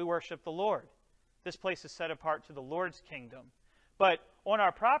 We worship the Lord. This place is set apart to the Lord's kingdom. But on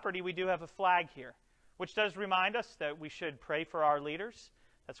our property, we do have a flag here, which does remind us that we should pray for our leaders.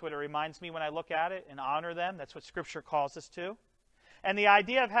 That's what it reminds me when I look at it, and honor them. That's what Scripture calls us to. And the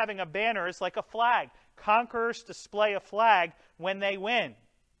idea of having a banner is like a flag. Conquerors display a flag when they win.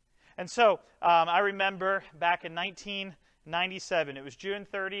 And so I remember back in 1997, it was June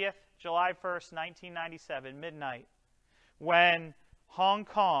 30th, July 1st, 1997, midnight, when Hong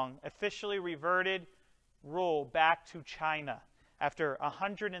Kong officially reverted rule back to China after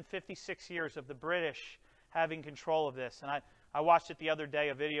 156 years of the British having control of this. And I watched it the other day,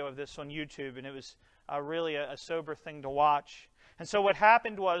 a video of this on YouTube, and it was really a sober thing to watch. And so what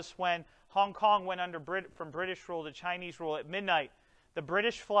happened was when Hong Kong went from British rule to Chinese rule at midnight, the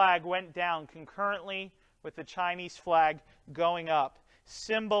British flag went down concurrently with the Chinese flag going up,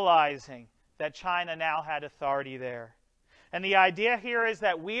 symbolizing that China now had authority there. And the idea here is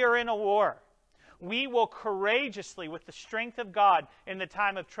that we are in a war. We will courageously, with the strength of God in the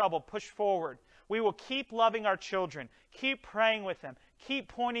time of trouble, push forward. We will keep loving our children, keep praying with them, keep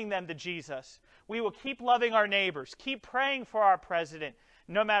pointing them to Jesus. We will keep loving our neighbors, keep praying for our president,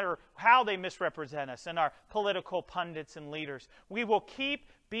 no matter how they misrepresent us, and our political pundits and leaders. We will keep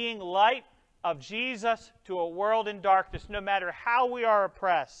being light of Jesus to a world in darkness, no matter how we are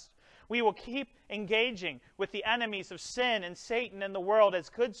oppressed. We will keep engaging with the enemies of sin and Satan and the world as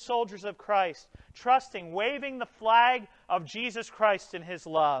good soldiers of Christ, trusting, waving the flag of Jesus Christ in his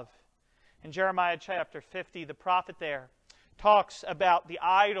love. In Jeremiah chapter 50, the prophet there talks about the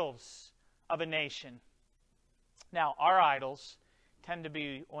idols of a nation. Now, our idols tend to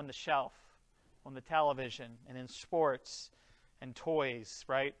be on the shelf, on the television, and in sports and toys,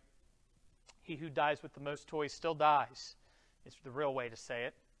 right? He who dies with the most toys still dies, is the real way to say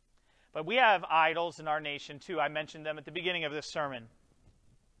it. But we have idols in our nation too. I mentioned them at the beginning of this sermon.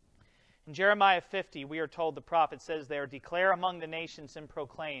 In Jeremiah 50, we are told, the prophet says there, declare among the nations and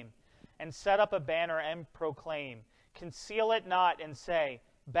proclaim, and set up a banner and proclaim. Conceal it not and say,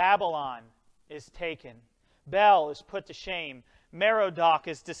 Babylon is taken. Bel is put to shame. Merodach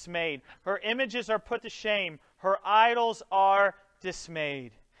is dismayed. Her images are put to shame. Her idols are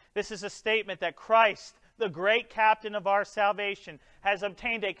dismayed. This is a statement that Christ, the great captain of our salvation, has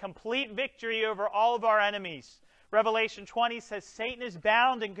obtained a complete victory over all of our enemies. Revelation 20 says Satan is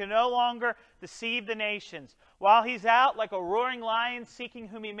bound and can no longer deceive the nations. While he's out like a roaring lion seeking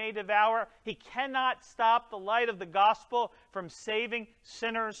whom he may devour, he cannot stop the light of the gospel from saving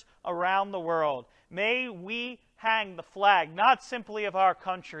sinners around the world. May we hang the flag, not simply of our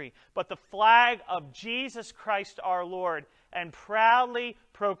country, but the flag of Jesus Christ our Lord, and proudly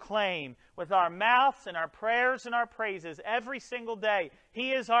proclaim with our mouths and our prayers and our praises every single day,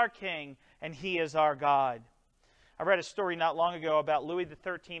 He is our King and He is our God. I read a story not long ago about Louis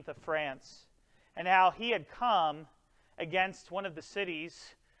XIII of France and how he had come against one of the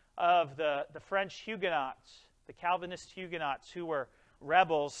cities of the French Huguenots, the Calvinist Huguenots who were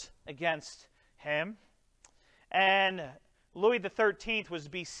rebels against him. And Louis XIII was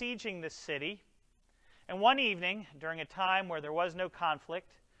besieging this city. And one evening, during a time where there was no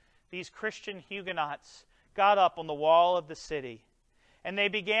conflict, these Christian Huguenots got up on the wall of the city, and they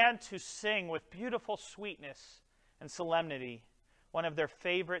began to sing with beautiful sweetness and solemnity one of their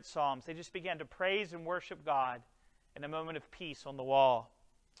favorite psalms. They just began to praise and worship God in a moment of peace on the wall.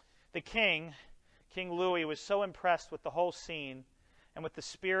 The king, King Louis, was so impressed with the whole scene and with the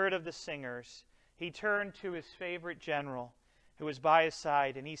spirit of the singers, he turned to his favorite general who was by his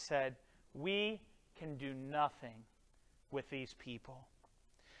side, and he said, "We can do nothing with these people."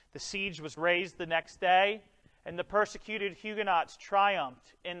 The siege was raised the next day, and the persecuted Huguenots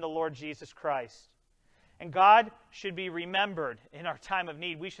triumphed in the Lord Jesus Christ. And God should be remembered in our time of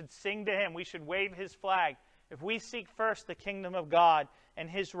need. We should sing to Him. We should wave His flag. If we seek first the kingdom of God and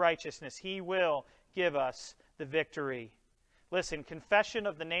His righteousness, He will give us the victory. Listen, confession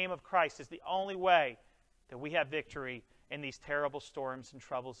of the name of Christ is the only way that we have victory in these terrible storms and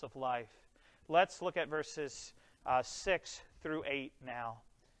troubles of life. Let's look at verses 6 through 8 now.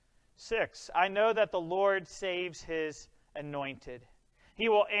 6, I know that the Lord saves His anointed. He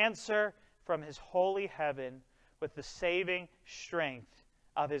will answer from His holy heaven with the saving strength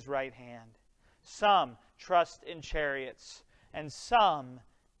of His right hand. Some trust in chariots and some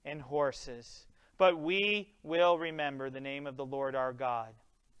in horses, but we will remember the name of the Lord our God.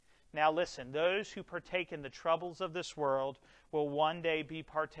 Now listen, those who partake in the troubles of this world will one day be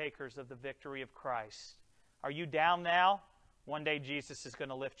partakers of the victory of Christ. Are you down now? One day Jesus is going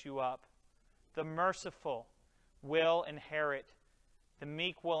to lift you up. The merciful will inherit. The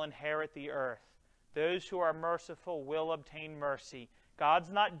meek will inherit the earth. Those who are merciful will obtain mercy.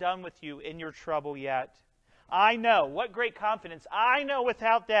 God's not done with you in your trouble yet. I know, what great confidence, I know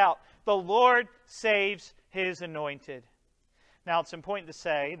without doubt, the Lord saves His anointed. Now, it's important to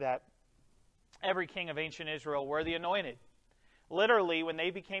say that every king of ancient Israel were the anointed. Literally, when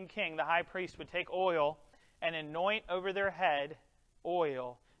they became king, the high priest would take oil and anoint over their head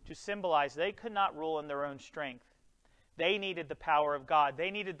oil to symbolize they could not rule in their own strength. They needed the power of God.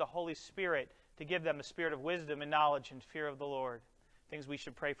 They needed the Holy Spirit to give them a spirit of wisdom and knowledge and fear of the Lord. Things we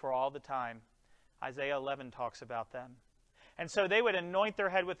should pray for all the time. Isaiah 11 talks about them. And so they would anoint their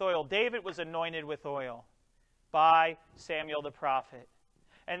head with oil. David was anointed with oil by Samuel the prophet.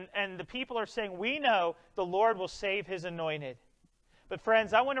 And the people are saying, we know the Lord will save His anointed. But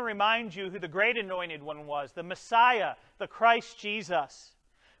friends, I want to remind you who the great anointed one was, the Messiah, the Christ Jesus.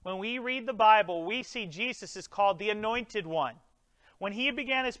 When we read the Bible, we see Jesus is called the Anointed One. When He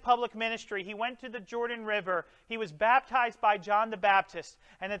began His public ministry, He went to the Jordan River. He was baptized by John the Baptist.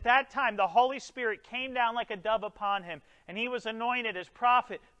 And at that time, the Holy Spirit came down like a dove upon Him. And He was anointed as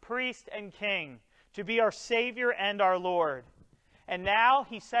prophet, priest, and king to be our Savior and our Lord. And now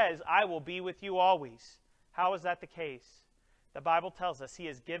He says, I will be with you always. How is that the case? The Bible tells us He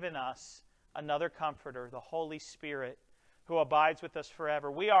has given us another comforter, the Holy Spirit, who abides with us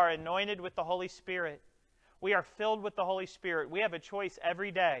forever. We are anointed with the Holy Spirit. We are filled with the Holy Spirit. We have a choice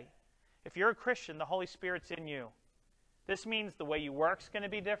every day. If you're a Christian, the Holy Spirit's in you. This means the way you work is going to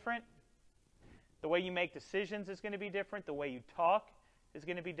be different. The way you make decisions is going to be different. The way you talk is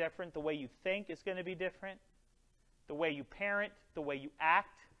going to be different. The way you think is going to be different. The way you parent, the way you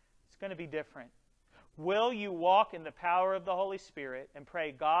act, it's going to be different. Will you walk in the power of the Holy Spirit and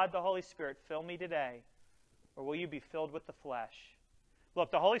pray, God, the Holy Spirit, fill me today? Or will you be filled with the flesh?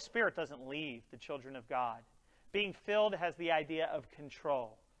 Look, the Holy Spirit doesn't leave the children of God. Being filled has the idea of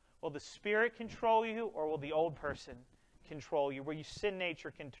control. Will the Spirit control you, or will the old person control you? Will your sin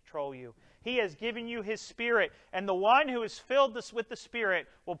nature control you? He has given you His Spirit, and the one who is filled with the Spirit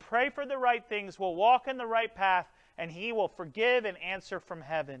will pray for the right things, will walk in the right path, and He will forgive and answer from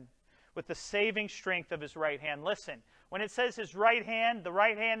heaven with the saving strength of His right hand. Listen, when it says His right hand, the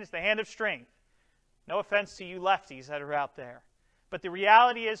right hand is the hand of strength. No offense to you lefties that are out there. But the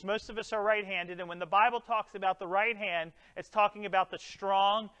reality is most of us are right-handed, and when the Bible talks about the right hand, it's talking about the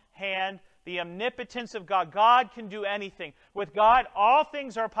strong hand the omnipotence of God. God can do anything. With God, all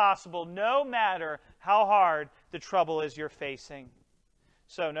things are possible, no matter how hard the trouble is you're facing.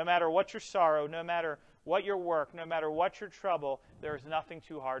 So no matter what your sorrow, no matter what your work, no matter what your trouble, there is nothing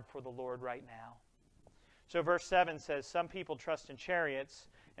too hard for the Lord right now. So verse 7 says, some people trust in chariots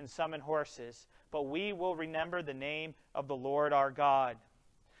and some in horses, but we will remember the name of the Lord our God.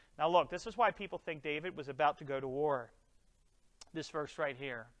 Now look, this is why people think David was about to go to war. This verse right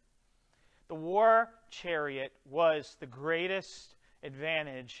here. The war chariot was the greatest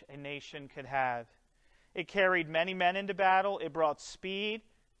advantage a nation could have. It carried many men into battle. It brought speed.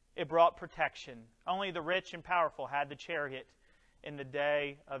 It brought protection. Only the rich and powerful had the chariot in the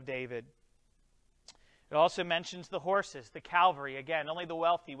day of David. It also mentions the horses, the cavalry. Again, only the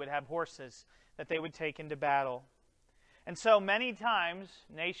wealthy would have horses that they would take into battle. And so many times,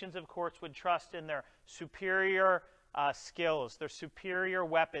 nations, of course, would trust in their superior skills, their superior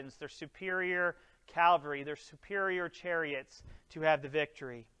weapons, their superior cavalry, their superior chariots to have the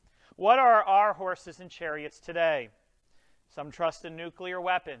victory. What are our horses and chariots today? Some trust in nuclear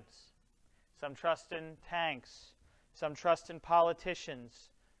weapons. Some trust in tanks. Some trust in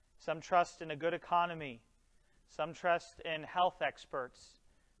politicians. Some trust in a good economy. Some trust in health experts.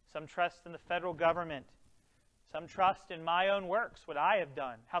 Some trust in the federal government. Some trust in my own works, what I have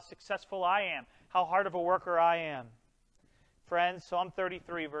done, how successful I am, how hard of a worker I am. Friends, Psalm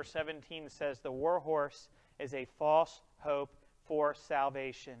 33, verse 17 says, the war horse is a false hope for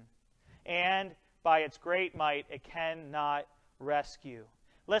salvation, and by its great might it cannot rescue.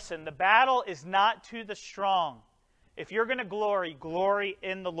 Listen, the battle is not to the strong. If you're going to glory, glory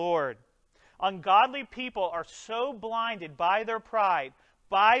in the Lord. Ungodly people are so blinded by their pride,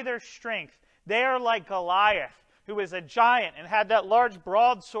 by their strength. They are like Goliath, who was a giant and had that large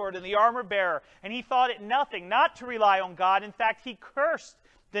broadsword and the armor bearer, and he thought it nothing not to rely on God. In fact, he cursed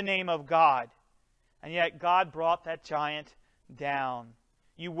the name of God. And yet God brought that giant down.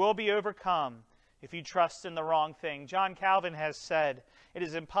 You will be overcome if you trust in the wrong thing. John Calvin has said, it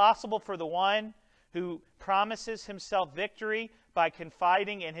is impossible for the one who promises himself victory by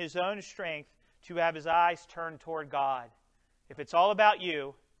confiding in his own strength to have his eyes turned toward God. If it's all about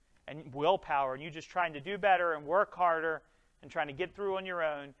you and willpower, and you just trying to do better and work harder and trying to get through on your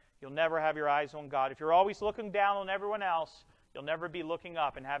own, you'll never have your eyes on God. If you're always looking down on everyone else, you'll never be looking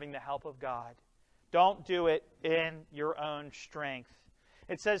up and having the help of God. Don't do it in your own strength.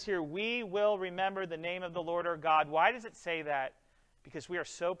 It says here, we will remember the name of the Lord our God. Why does it say that? Because we are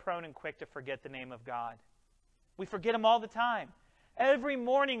so prone and quick to forget the name of God. We forget Him all the time. Every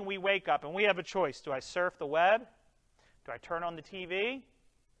morning we wake up and we have a choice. Do I surf the web? Do I turn on the TV?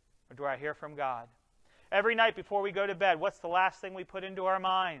 Or do I hear from God? Every night before we go to bed, what's the last thing we put into our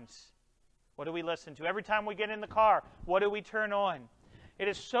minds? What do we listen to? Every time we get in the car, what do we turn on? It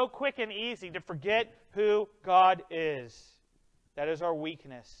is so quick and easy to forget who God is. That is our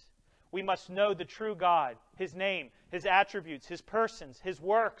weakness. We must know the true God, His name, His attributes, His persons, His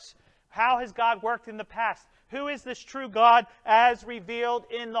works. How has God worked in the past? Who is this true God as revealed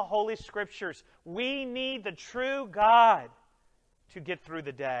in the Holy Scriptures? We need the true God to get through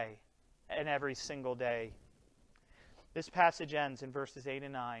the day and every single day. This passage ends in verses 8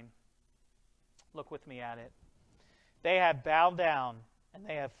 and 9. Look with me at it. They have bowed down and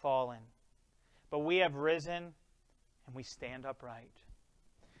they have fallen, but we have risen and we stand upright.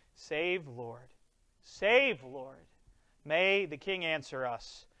 Save, Lord. Save, Lord. May the King answer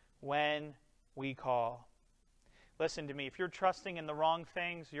us when we call. Listen to me. If you're trusting in the wrong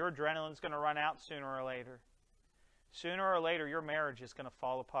things, your adrenaline's going to run out sooner or later. Sooner or later, your marriage is going to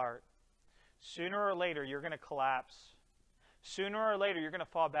fall apart. Sooner or later, you're going to collapse. Sooner or later, you're going to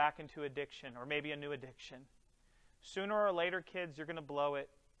fall back into addiction, or maybe a new addiction. Sooner or later, kids, you're going to blow it.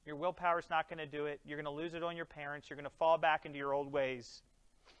 Your willpower's not going to do it. You're going to lose it on your parents. You're going to fall back into your old ways.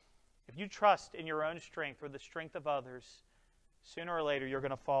 If you trust in your own strength or the strength of others, sooner or later, you're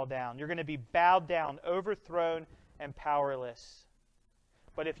going to fall down. You're going to be bowed down, overthrown, and powerless.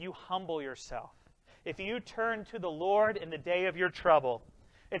 But if you humble yourself, if you turn to the Lord in the day of your trouble,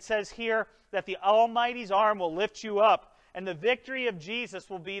 it says here that the Almighty's arm will lift you up, and the victory of Jesus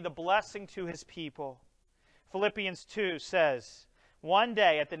will be the blessing to His people. Philippians 2 says, one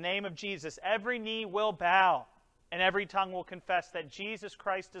day at the name of Jesus, every knee will bow, and every tongue will confess that Jesus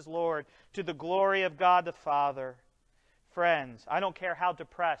Christ is Lord, to the glory of God the Father. Friends, I don't care how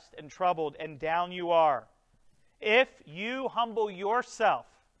depressed and troubled and down you are. If you humble yourself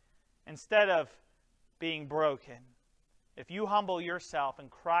instead of being broken, if you humble yourself and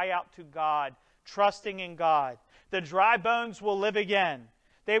cry out to God, trusting in God, the dry bones will live again.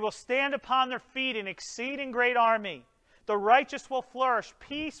 They will stand upon their feet, an exceeding great army. The righteous will flourish.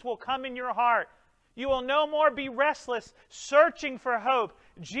 Peace will come in your heart. You will no more be restless, searching for hope.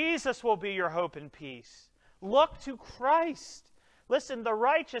 Jesus will be your hope and peace. Look to Christ. Listen, the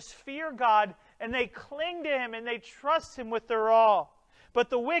righteous fear God, and they cling to Him, and they trust Him with their all. But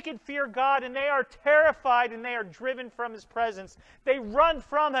the wicked fear God, and they are terrified, and they are driven from His presence. They run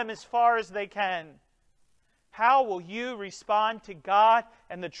from Him as far as they can. How will you respond to God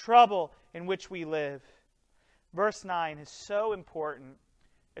and the trouble in which we live? Verse 9 is so important.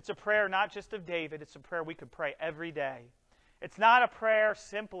 It's a prayer not just of David, it's a prayer we could pray every day. It's not a prayer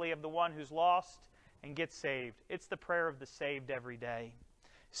simply of the one who's lost and gets saved. It's the prayer of the saved every day.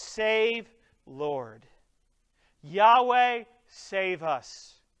 Save, Lord. Yahweh, save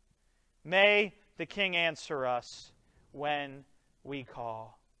us. May the King answer us when we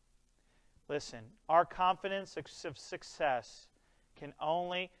call. Listen, our confidence of success can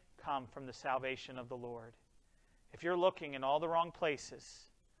only come from the salvation of the Lord. If you're looking in all the wrong places,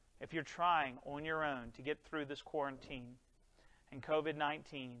 if you're trying on your own to get through this quarantine and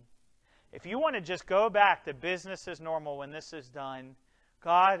COVID-19, if you want to just go back to business as normal when this is done,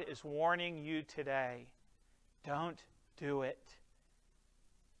 God is warning you today. Don't do it.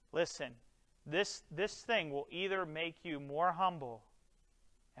 Listen, this thing will either make you more humble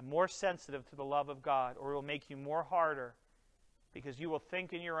and more sensitive to the love of God, or it will make you more harder because you will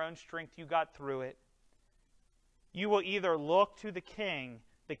think in your own strength you got through it. You will either look to the King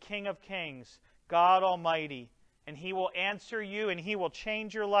of Kings, God Almighty, and He will answer you, and He will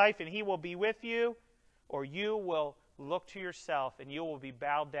change your life, and He will be with you, or you will look to yourself, and you will be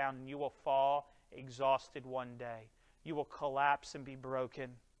bowed down, and you will fall exhausted one day. You will collapse and be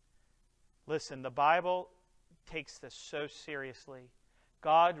broken. Listen, the Bible takes this so seriously.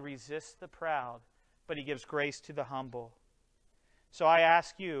 God resists the proud, but He gives grace to the humble. So I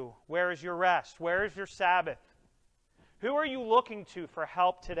ask you, where is your rest? Where is your Sabbath? Who are you looking to for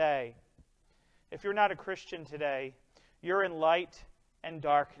help today? If you're not a Christian today, you're in light and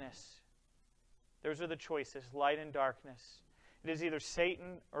darkness. Those are the choices, light and darkness. It is either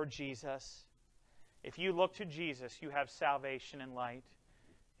Satan or Jesus. If you look to Jesus, you have salvation and light.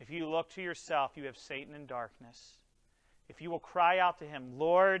 If you look to yourself, you have Satan and darkness. If you will cry out to Him,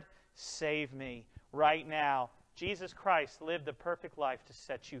 Lord, save me right now. Jesus Christ lived the perfect life to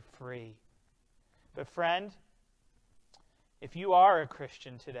set you free. But friend, if you are a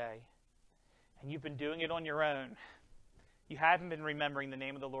Christian today, and you've been doing it on your own, you haven't been remembering the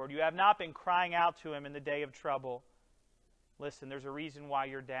name of the Lord, you have not been crying out to Him in the day of trouble, listen, there's a reason why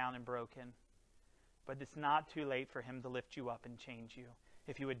you're down and broken. But it's not too late for Him to lift you up and change you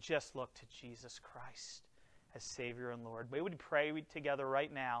if you would just look to Jesus Christ as Savior and Lord. We would pray together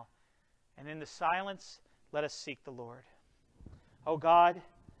right now, and in the silence, let us seek the Lord. Oh God,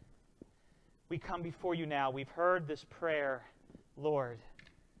 we come before You now. We've heard this prayer, Lord.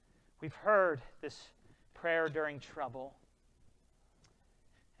 We've heard this prayer during trouble.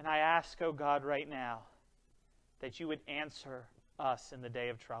 And I ask, oh God, right now, that You would answer us in the day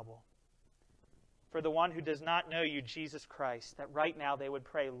of trouble. For the one who does not know You, Jesus Christ, that right now they would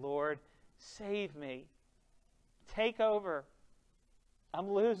pray, Lord, save me. Take over.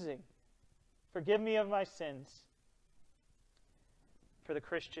 I'm losing. Forgive me of my sins. For the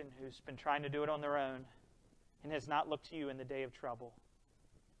Christian who's been trying to do it on their own and has not looked to You in the day of trouble,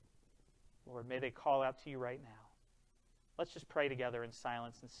 Lord, may they call out to You right now. Let's just pray together in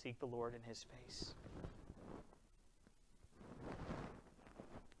silence and seek the Lord in His face.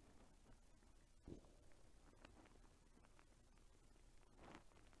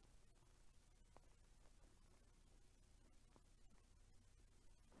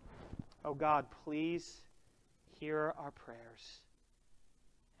 Oh God, please hear our prayers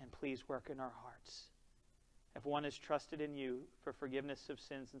and please work in our hearts. If one has trusted in You for forgiveness of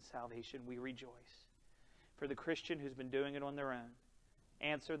sins and salvation, we rejoice. For the Christian who's been doing it on their own,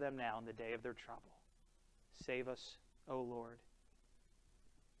 answer them now in the day of their trouble. Save us, O Lord.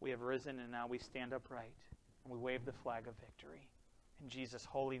 We have risen and now we stand upright and we wave the flag of victory. In Jesus'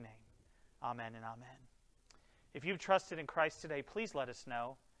 holy name, amen and amen. If you've trusted in Christ today, please let us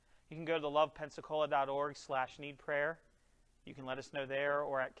know. You can go to lovepensacola.org/needprayer. You can let us know there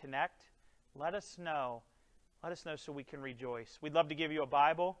or at Connect. Let us know. Let us know so we can rejoice. We'd love to give you a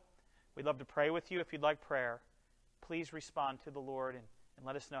Bible. We'd love to pray with you if you'd like prayer. Please respond to the Lord and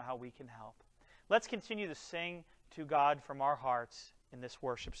let us know how we can help. Let's continue to sing to God from our hearts in this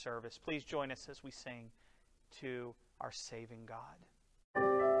worship service. Please join us as we sing to our saving God.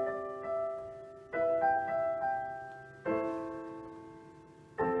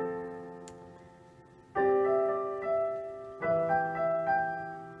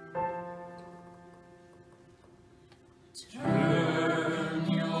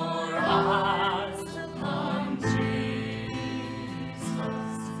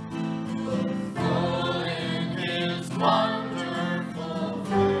 wonderful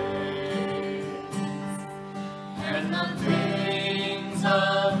face, and the things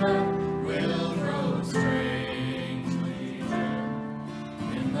of earth will grow strangely dim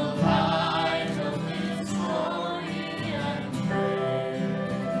in the light of His glory and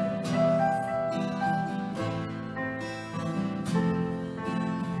grace.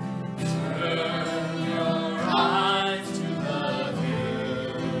 Turn your eyes to the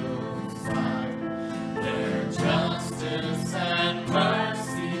hillside, their justice and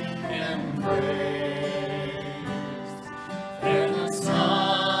mercy embrace. There the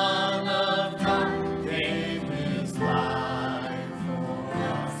Son of God gave His life for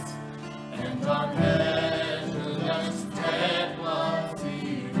us, and our measureless debt was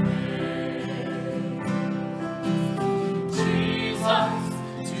erased. Jesus,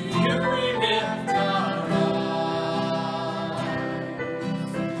 to You we lift our eyes.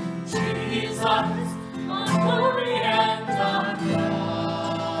 Jesus, our glory and our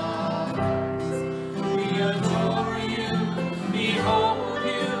prize. We adore You, behold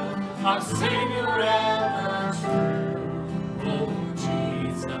You, our Savior ever true. Oh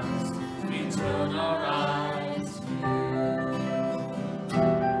Jesus, we turn our eyes to You.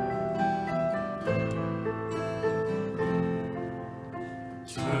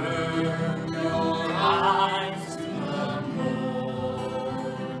 Turn your eyes to the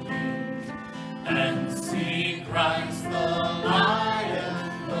morning and see Christ the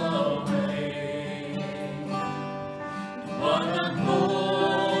Lion the way. What a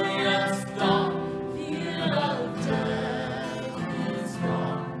glorious dawn, fear of death is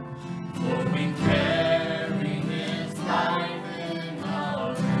gone, for we carry His life in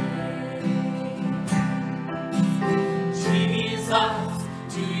our veins. Jesus,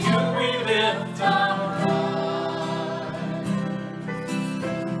 to You we lift our eyes.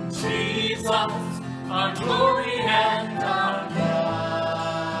 Jesus, our glory and our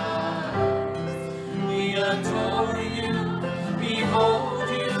prize. We adore You, behold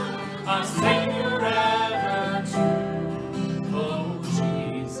You, our Savior ever true. Oh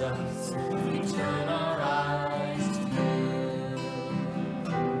Jesus, we turn our eyes to You.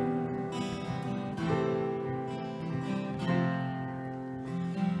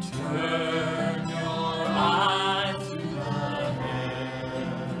 Turn your eyes to the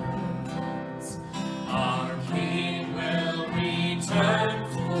heavens. Our King will return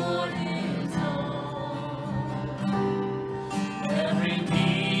for His own. Every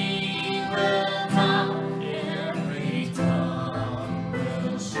knee will bow, every tongue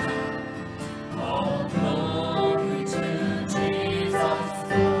will shout. All glory to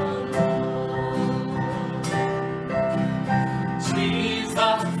Jesus alone.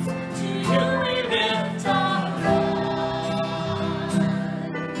 Jesus, to You we lift our eyes.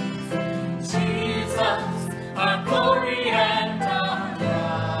 Jesus, our glory and our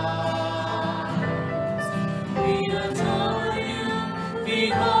prize. We adore You,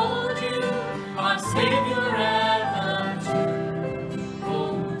 behold You, our Savior ever true.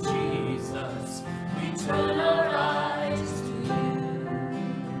 Oh Jesus, we turn our eyes to You.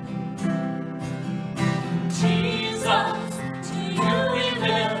 Jesus, to You we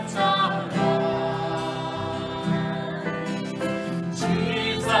lift our eyes.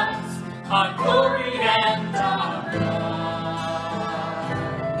 Jesus, our glory and our prize.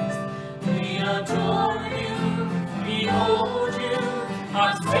 We adore You, behold You,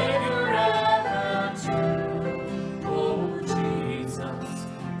 our Savior ever true. Oh Jesus,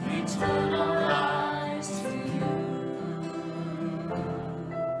 we turn our eyes to You.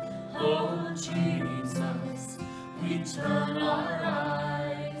 Oh Jesus, we turn our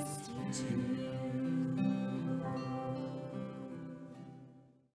eyes to You.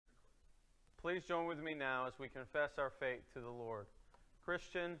 Please join with me now as we confess our faith to the Lord.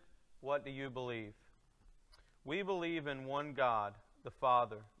 Christian, what do you believe? We believe in one God, the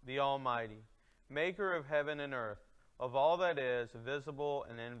Father, the Almighty, maker of heaven and earth, of all that is visible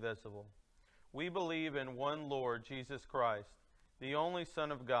and invisible. We believe in one Lord Jesus Christ, the only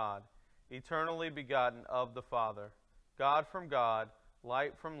Son of God, eternally begotten of the Father, God from God,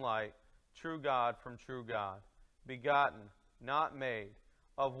 light from light, true God from true God, begotten, not made,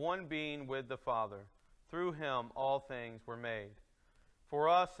 of one being with the Father. Through Him all things were made. For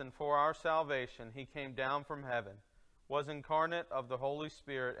us and for our salvation He came down from heaven, was incarnate of the Holy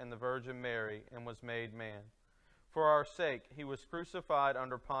Spirit and the Virgin Mary, and was made man. For our sake He was crucified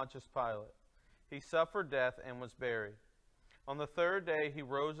under Pontius Pilate. He suffered death and was buried. On the third day He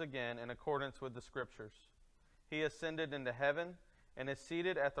rose again in accordance with the Scriptures. He ascended into heaven and is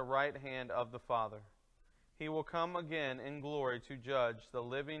seated at the right hand of the Father. He will come again in glory to judge the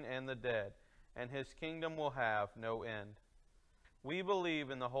living and the dead, and his kingdom will have no end. We believe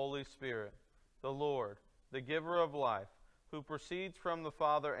in the Holy Spirit, the Lord, the giver of life, who proceeds from the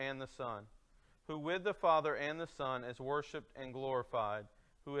Father and the Son, who with the Father and the Son is worshipped and glorified,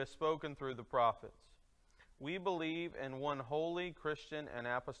 who has spoken through the prophets. We believe in one holy Christian and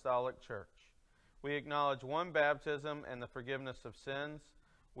apostolic church. We acknowledge one baptism and the forgiveness of sins.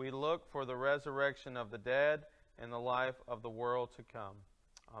 We look for the resurrection of the dead and the life of the world to come.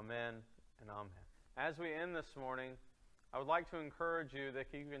 Amen and amen. As we end this morning, I would like to encourage you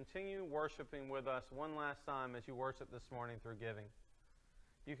that you continue worshiping with us one last time as you worship this morning through giving.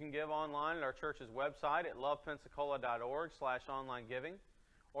 You can give online at our church's website at lovepensacola.org/online giving,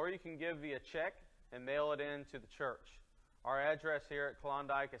 or you can give via check and mail it in to the church. Our address here at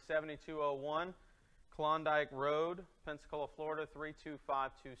Klondike is 7201 Klondike Road, Pensacola, Florida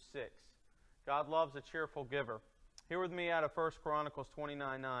 32526. God loves a cheerful giver. Hear with me out of 1 Chronicles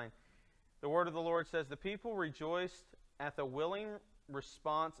 29:9. The word of the Lord says, "The people rejoiced at the willing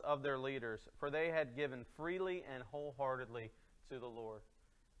response of their leaders, for they had given freely and wholeheartedly to the Lord."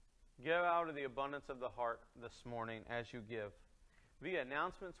 Give out of the abundance of the heart this morning as you give. Via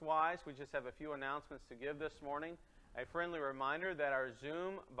announcements-wise, we just have a few announcements to give this morning. A friendly reminder that our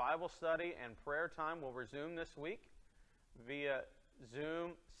Zoom Bible study and prayer time will resume this week via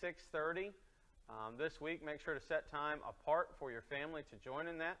Zoom 6:30. This week, make sure to set time apart for your family to join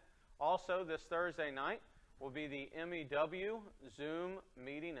in that. Also, this Thursday night will be the MEW Zoom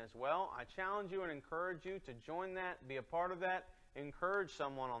meeting as well. I challenge you and encourage you to join that, be a part of that, encourage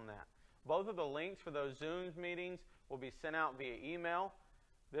someone on that. Both of the links for those Zoom meetings will be sent out via email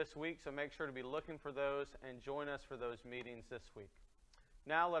this week, so make sure to be looking for those and join us for those meetings this week.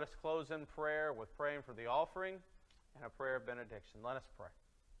 Now let us close in prayer with praying for the offering and a prayer of benediction. Let us pray.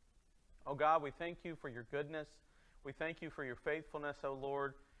 Oh God, we thank you for your goodness. We thank you for your faithfulness, oh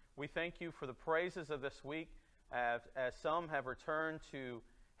Lord. We thank you for the praises of this week as some have returned to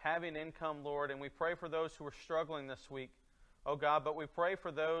having income, Lord, and we pray for those who are struggling this week, oh God, but we pray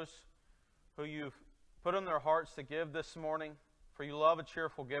for those who you've put on their hearts to give this morning, for you love a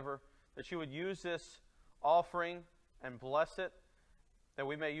cheerful giver, that you would use this offering and bless it, that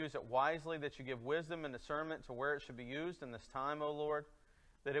we may use it wisely, that you give wisdom and discernment to where it should be used in this time, O Lord,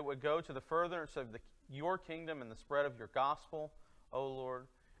 that it would go to the furtherance of your kingdom and the spread of your gospel, O Lord.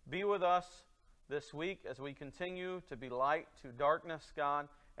 Be with us this week as we continue to be light to darkness, God,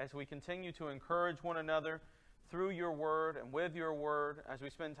 as we continue to encourage one another through your word and with your word, as we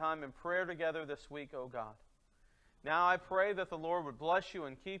spend time in prayer together this week, O God. Now I pray that the Lord would bless you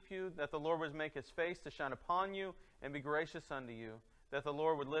and keep you, that the Lord would make his face to shine upon you and be gracious unto you, that the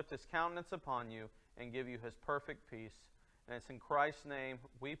Lord would lift his countenance upon you and give you his perfect peace. And it's in Christ's name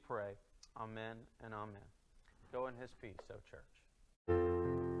we pray. Amen and amen. Go in his peace, O church.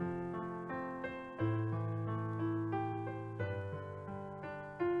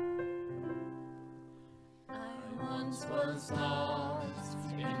 I once was lost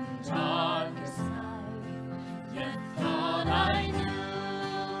in darkness.